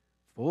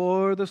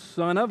for the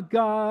Son of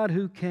God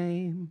who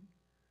came,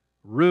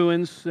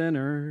 ruined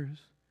sinners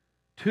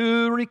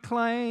to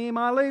reclaim.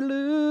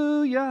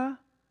 Alleluia,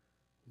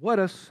 what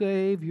a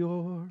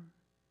Savior,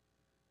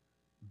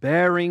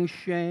 bearing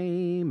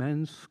shame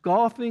and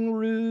scoffing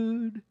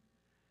rude.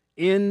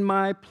 In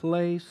my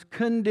place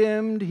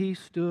condemned he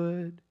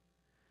stood,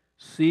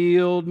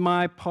 sealed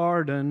my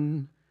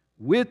pardon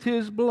with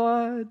his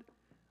blood.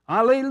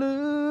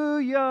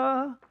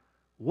 Alleluia,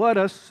 what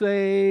a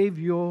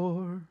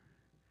Savior.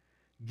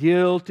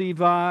 Guilty,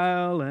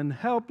 vile, and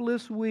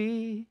helpless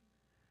we,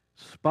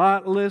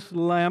 spotless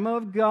Lamb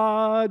of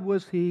God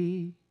was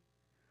he.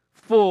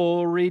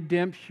 Full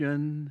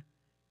redemption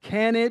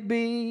Can it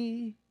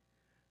be?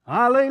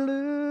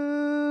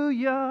 Hallelujah,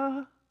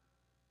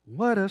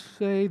 what a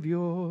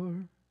Savior.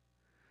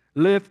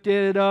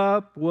 Lifted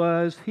up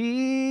was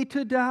He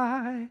to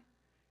die.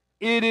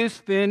 It is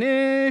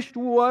finished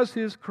was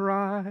His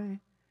cry.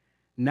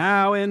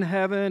 Now in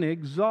heaven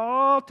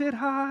exalted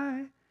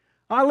high.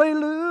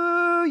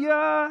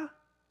 Hallelujah,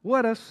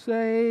 what a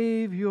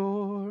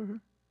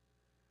Savior.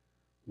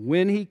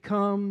 When He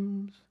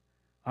comes,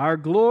 our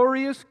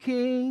glorious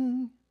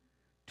King,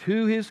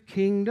 to His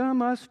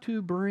kingdom us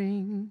to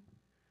bring,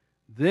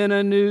 then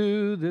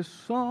anew this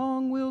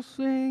song we'll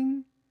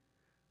sing.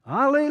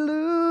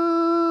 Hallelujah,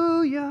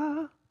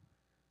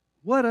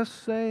 what a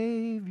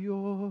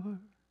Savior.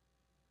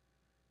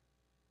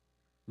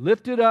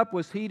 Lifted up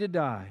was He to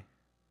die.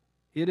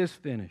 It is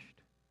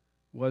finished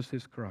was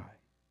His cry.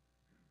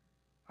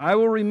 I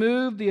will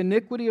remove the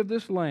iniquity of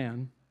this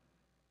land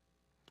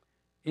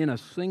in a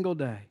single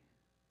day.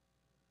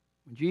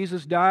 When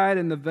Jesus died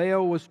and the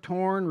veil was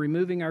torn,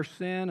 removing our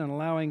sin and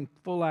allowing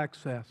full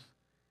access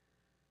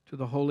to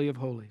the Holy of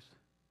Holies.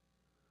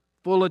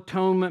 Full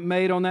atonement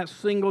made on that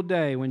single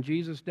day when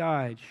Jesus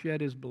died,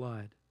 shed His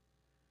blood.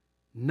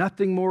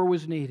 Nothing more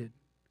was needed.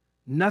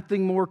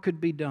 Nothing more could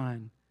be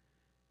done.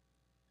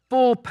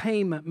 Full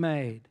payment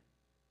made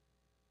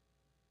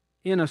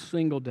in a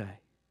single day.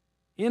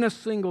 In a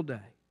single day.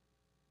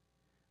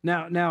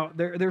 Now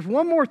there's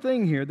one more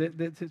thing here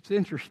that's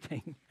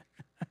interesting.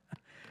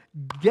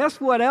 Guess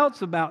what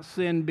else about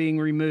sin being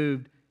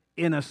removed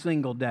in a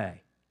single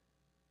day?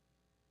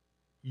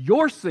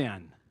 Your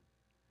sin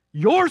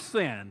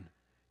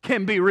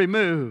can be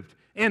removed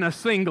in a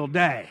single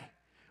day.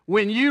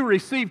 When you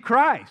receive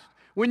Christ,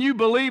 when you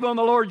believe on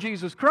the Lord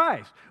Jesus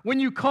Christ, when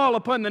you call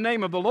upon the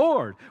name of the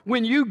Lord,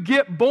 when you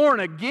get born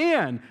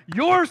again,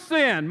 your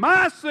sin,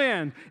 my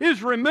sin,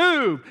 is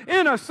removed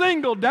in a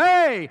single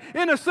day,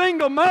 in a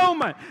single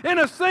moment, in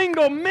a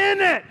single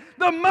minute.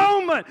 The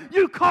moment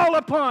you call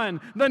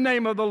upon the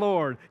name of the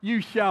Lord, you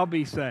shall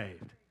be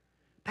saved.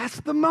 That's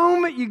the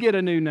moment you get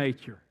a new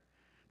nature.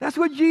 That's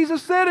what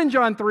Jesus said in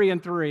John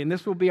 3:3, and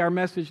this will be our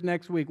message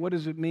next week. What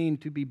does it mean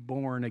to be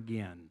born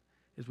again?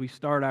 As we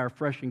start our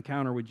Fresh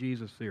Encounter with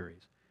Jesus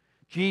series.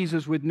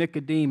 Jesus with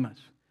Nicodemus.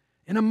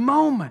 In a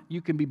moment,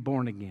 you can be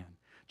born again.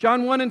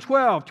 John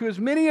 1:12, to as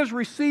many as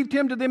received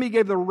Him, to them He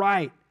gave the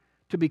right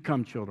to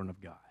become children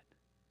of God.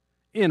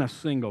 In a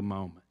single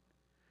moment.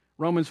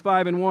 Romans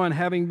 5:1,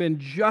 having been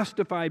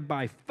justified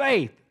by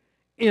faith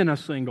in a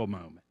single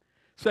moment.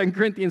 2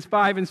 Corinthians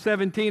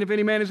 5:17, if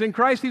any man is in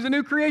Christ, he's a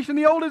new creation.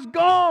 The old is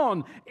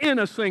gone in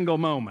a single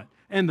moment,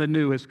 and the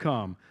new has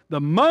come. The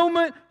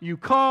moment you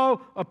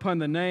call upon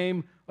the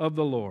name of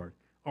the Lord.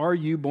 Are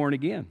you born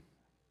again?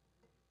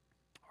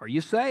 Are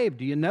you saved?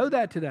 Do you know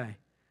that today?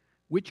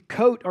 Which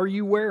coat are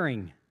you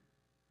wearing?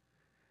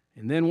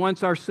 And then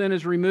once our sin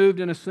is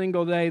removed in a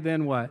single day,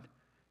 then what?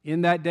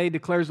 In that day,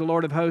 declares the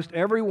Lord of hosts,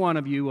 every one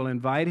of you will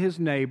invite his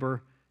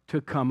neighbor to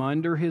come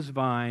under his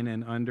vine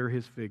and under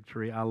his fig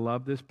tree. I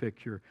love this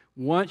picture.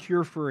 Once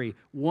you're free,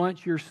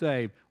 once you're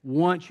saved,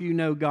 once you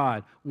know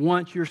God,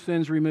 once your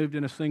sin's removed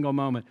in a single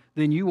moment,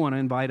 then you want to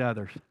invite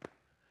others.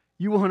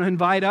 You want to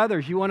invite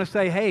others. You want to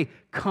say, hey,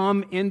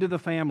 come into the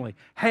family.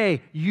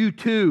 Hey, you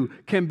too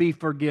can be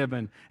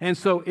forgiven. And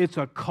so it's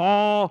a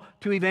call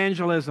to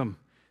evangelism.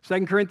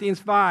 2 Corinthians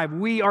 5,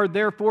 we are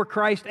therefore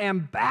Christ's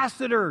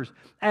ambassadors,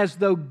 as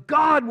though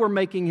God were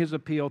making his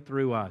appeal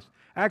through us.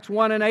 Acts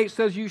 1:8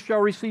 says, you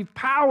shall receive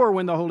power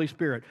when the Holy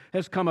Spirit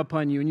has come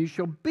upon you, and you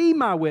shall be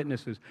my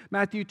witnesses.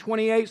 Matthew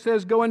 28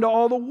 says, go into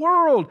all the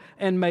world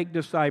and make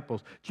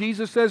disciples.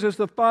 Jesus says, as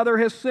the Father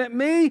has sent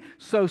me,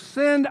 so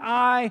send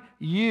I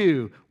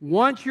you.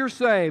 Once you're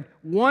saved,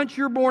 once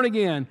you're born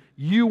again,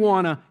 you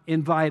want to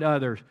invite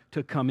others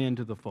to come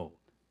into the fold.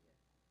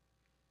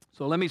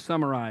 So let me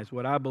summarize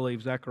what I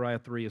believe Zecharia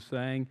 3 is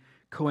saying,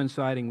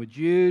 coinciding with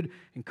Jude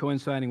and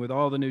coinciding with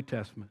all the New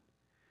Testament.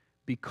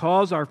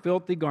 Because our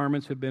filthy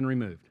garments have been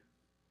removed,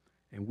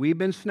 and we've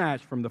been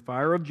snatched from the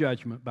fire of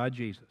judgment by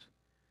Jesus,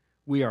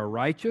 we are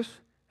righteous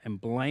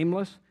and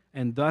blameless,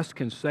 and thus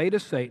can say to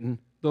Satan,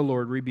 the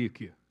Lord rebuke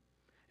you.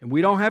 And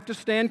we don't have to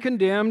stand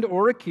condemned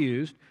or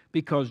accused,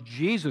 because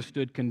Jesus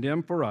stood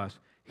condemned for us.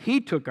 He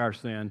took our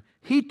sin,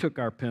 He took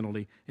our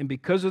penalty, and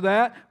because of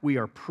that, we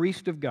are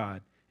priests of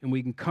God, and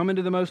we can come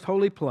into the most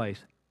holy place,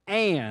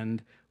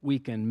 and we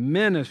can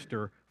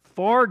minister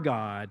for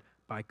God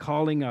by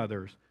calling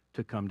others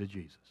to come to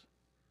Jesus.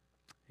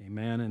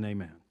 Amen and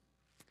amen.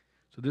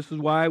 So this is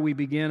why we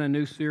begin a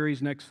new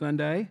series next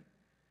Sunday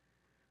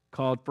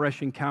called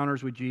Fresh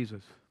Encounters with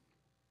Jesus.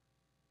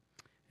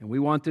 And we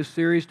want this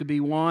series to be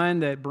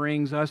one that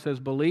brings us as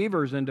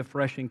believers into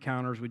fresh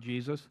encounters with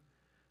Jesus,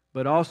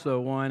 but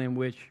also one in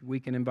which we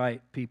can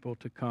invite people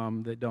to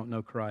come that don't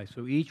know Christ.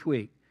 So each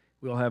week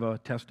we'll have a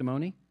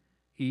testimony.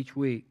 Each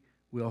week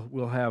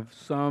we'll have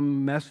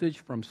some message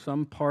from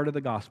some part of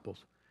the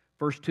Gospels.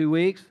 First 2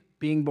 weeks,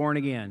 being born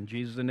again,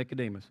 Jesus and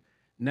Nicodemus.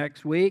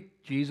 Next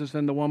week, Jesus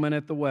and the woman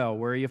at the well.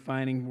 Where are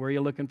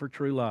you looking for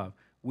true love?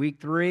 Week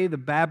 3, the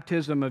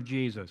baptism of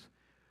Jesus.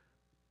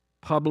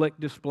 Public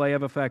display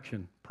of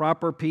affection.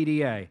 proper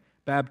PDA,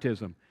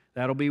 baptism.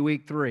 That'll be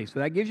week 3. So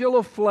that gives you a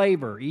little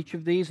flavor. Each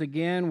of these,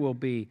 again, will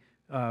be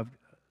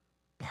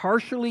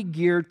partially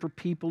geared for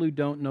people who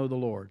don't know the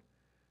Lord.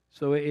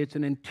 So it's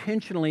an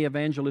intentionally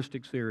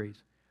evangelistic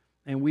series.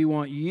 And we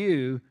want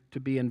you to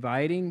be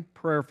inviting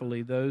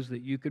prayerfully those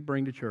that you could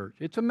bring to church.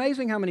 It's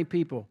amazing how many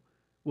people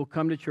will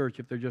come to church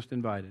if they're just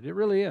invited. It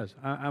really is.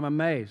 I'm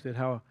amazed at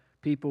how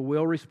people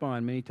will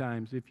respond many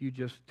times if you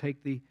just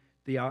take the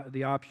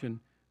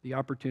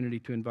opportunity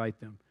to invite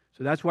them.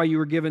 So that's why you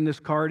were given this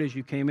card as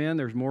you came in.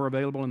 There's more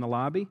available in the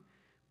lobby.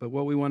 But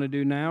what we want to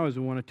do now is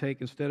we want to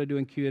take, instead of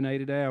doing Q&A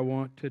today, I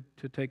want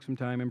to take some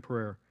time in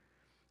prayer.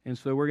 And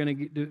so we're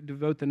going to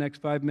devote the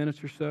next 5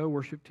 minutes or so,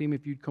 worship team,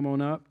 if you'd come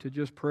on up, to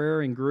just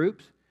prayer in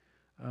groups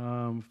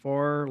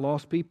for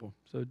lost people.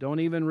 So don't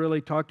even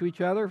really talk to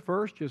each other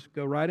first. Just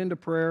go right into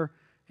prayer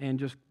and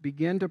just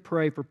begin to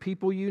pray for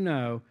people you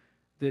know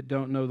that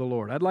don't know the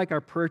Lord. I'd like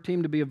our prayer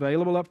team to be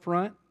available up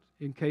front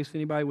in case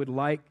anybody would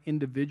like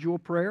individual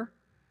prayer.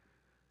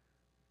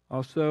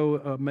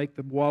 Also, make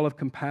the wall of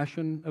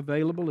compassion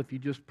available if you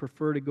just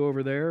prefer to go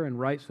over there and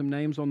write some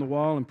names on the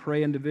wall and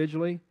pray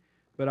individually.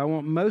 But I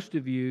want most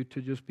of you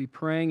to just be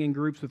praying in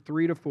groups of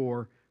 3 to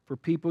 4 for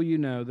people you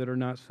know that are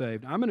not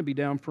saved. I'm going to be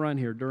down front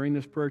here during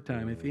this prayer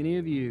time. If any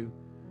of you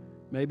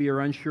maybe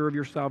are unsure of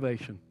your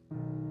salvation,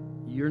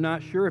 you're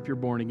not sure if you're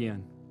born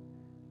again,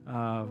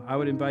 I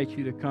would invite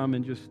you to come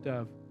and just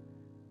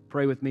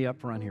pray with me up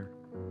front here.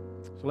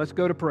 So let's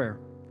go to prayer.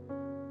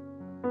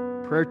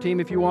 Prayer team,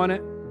 if you want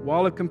it.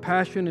 Wall of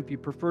compassion, if you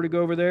prefer to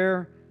go over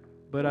there.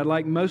 But I'd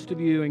like most of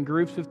you in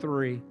groups of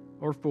 3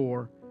 or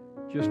 4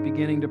 just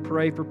beginning to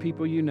pray for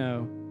people you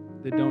know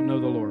that don't know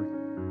the Lord.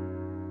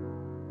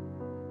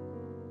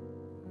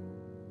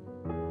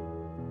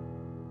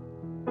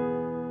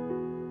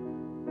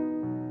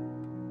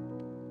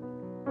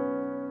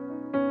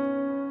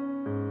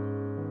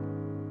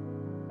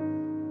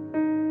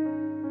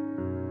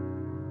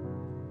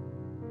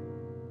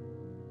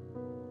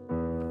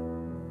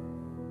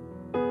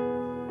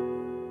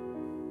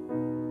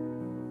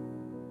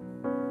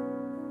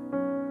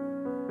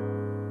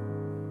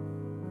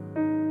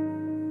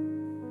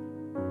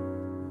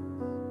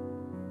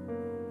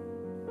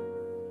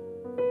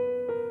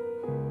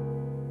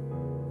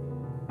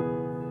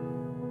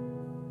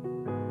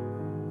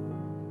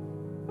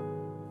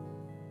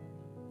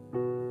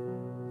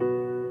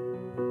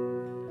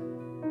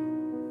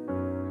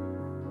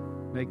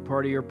 Make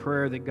part of your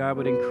prayer that God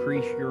would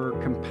increase your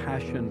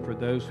compassion for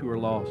those who are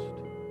lost.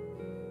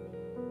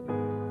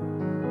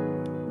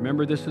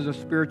 Remember, this is a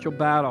spiritual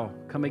battle.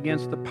 Come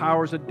against the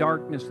powers of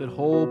darkness that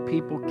hold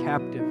people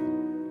captive.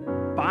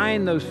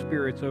 Bind those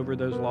spirits over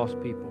those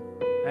lost people.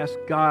 Ask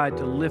God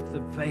to lift the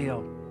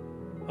veil,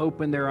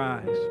 open their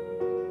eyes.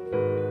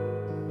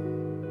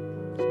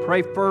 Let's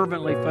pray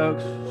fervently,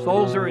 folks.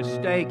 Souls are at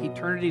stake,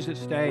 eternity's at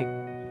stake.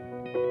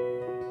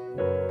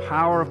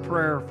 Power of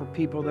prayer for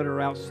people that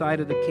are outside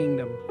of the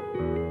kingdom.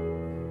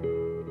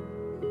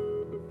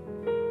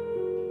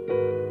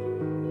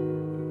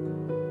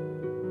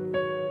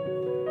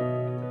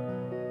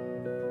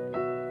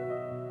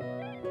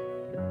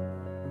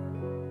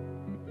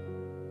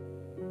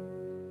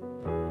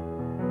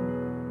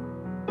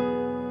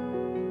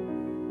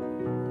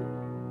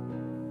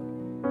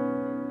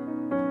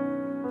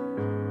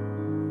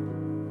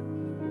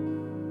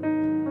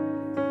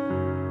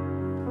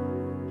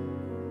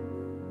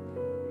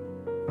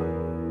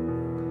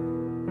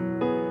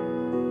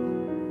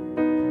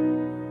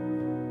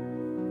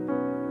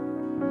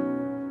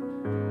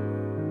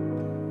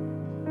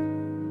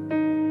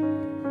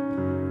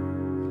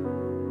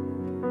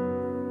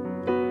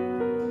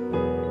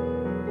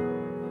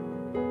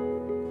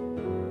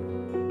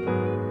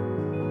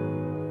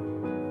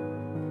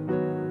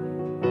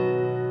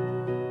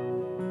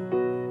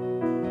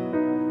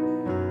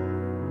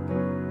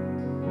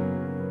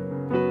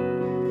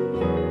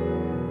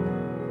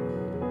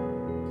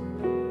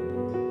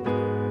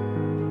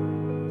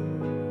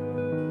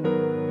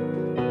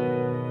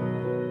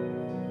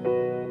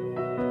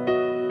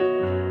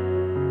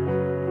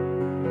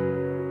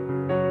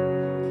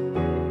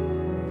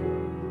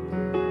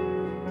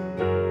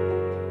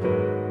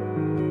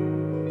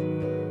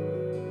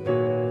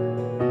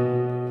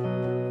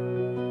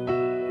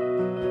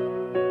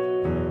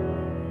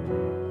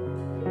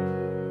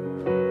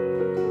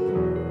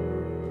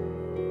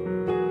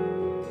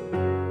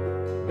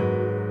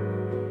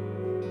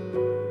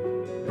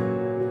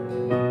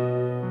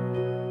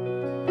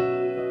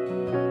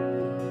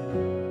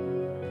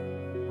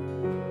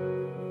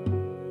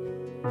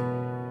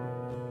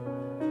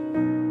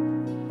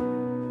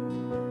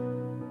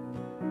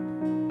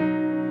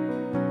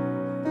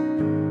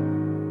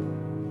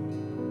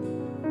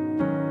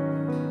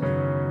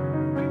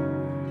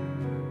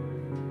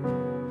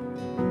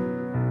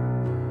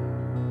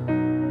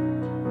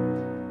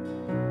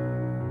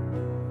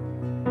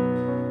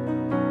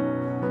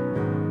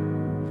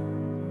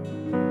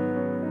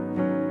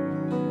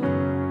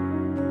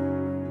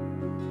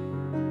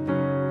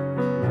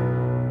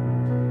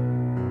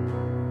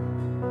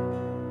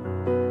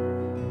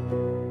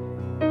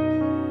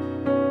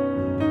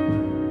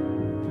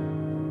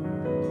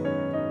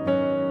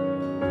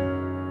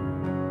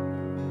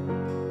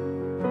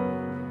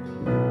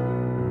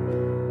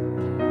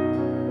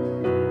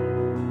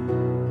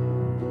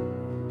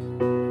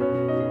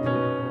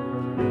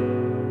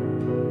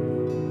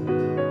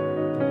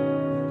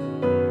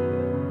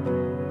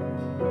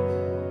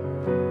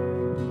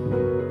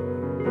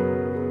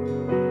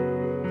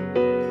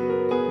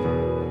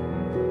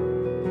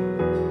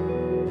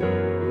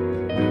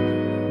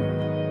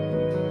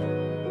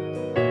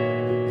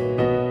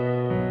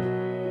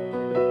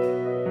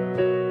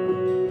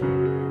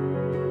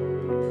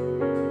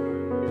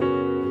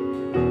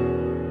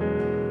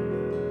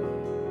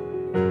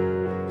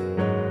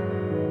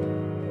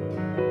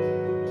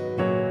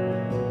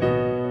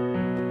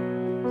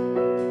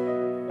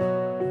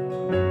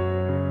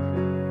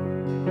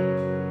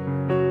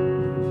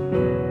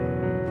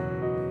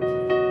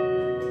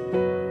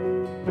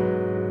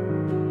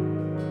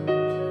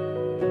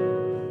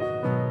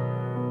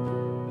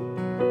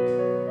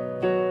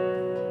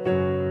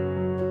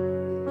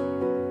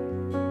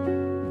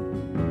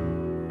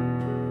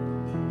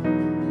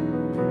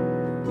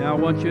 Now I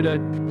want you to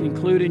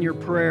include in your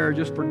prayer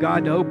just for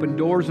God to open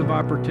doors of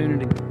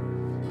opportunity.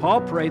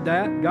 Paul prayed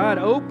that. God,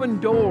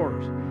 open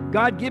doors.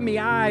 God, give me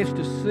eyes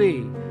to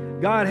see.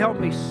 God, help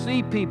me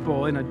see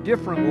people in a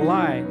different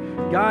light.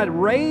 God,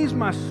 raise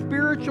my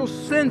spiritual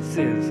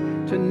senses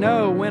to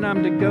know when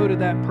I'm to go to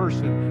that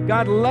person.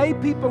 God, lay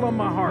people on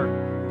my heart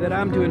that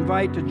I'm to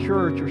invite to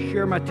church or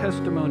share my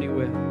testimony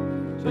with.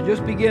 So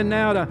just begin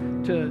now to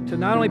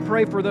not only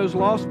pray for those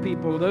lost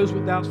people, those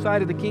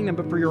outside of the kingdom,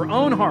 but for your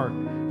own heart,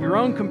 your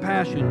own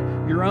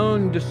compassion, your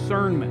own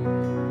discernment,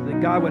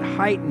 that God would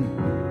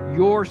heighten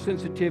your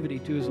sensitivity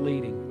to His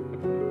leading.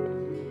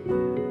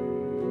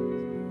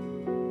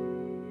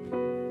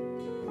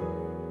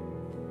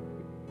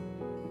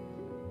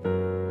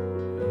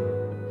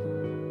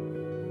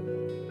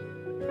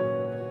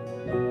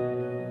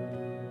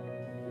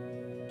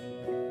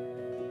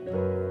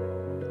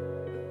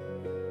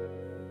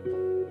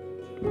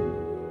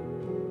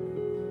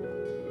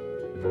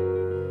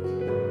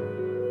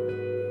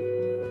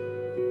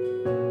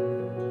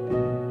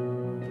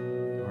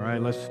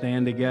 Let's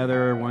stand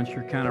together. Once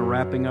you're kind of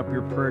wrapping up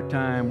your prayer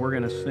time, we're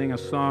going to sing a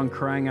song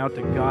crying out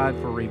to God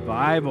for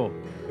revival.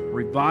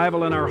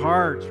 Revival in our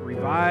hearts,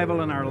 revival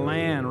in our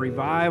land,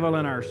 revival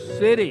in our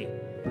city.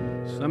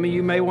 Some of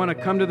you may want to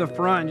come to the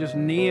front and just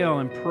kneel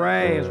and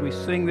pray as we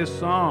sing this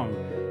song.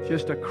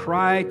 Just a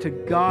cry to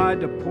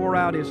God to pour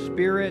out His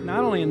Spirit,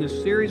 not only in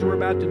this series we're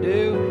about to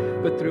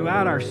do, but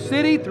throughout our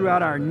city,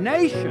 throughout our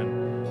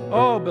nation.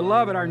 Oh,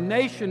 beloved, our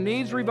nation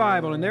needs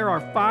revival, and there are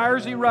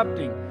fires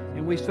erupting.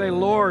 And we say,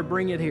 Lord,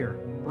 bring it here.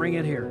 Bring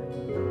it here.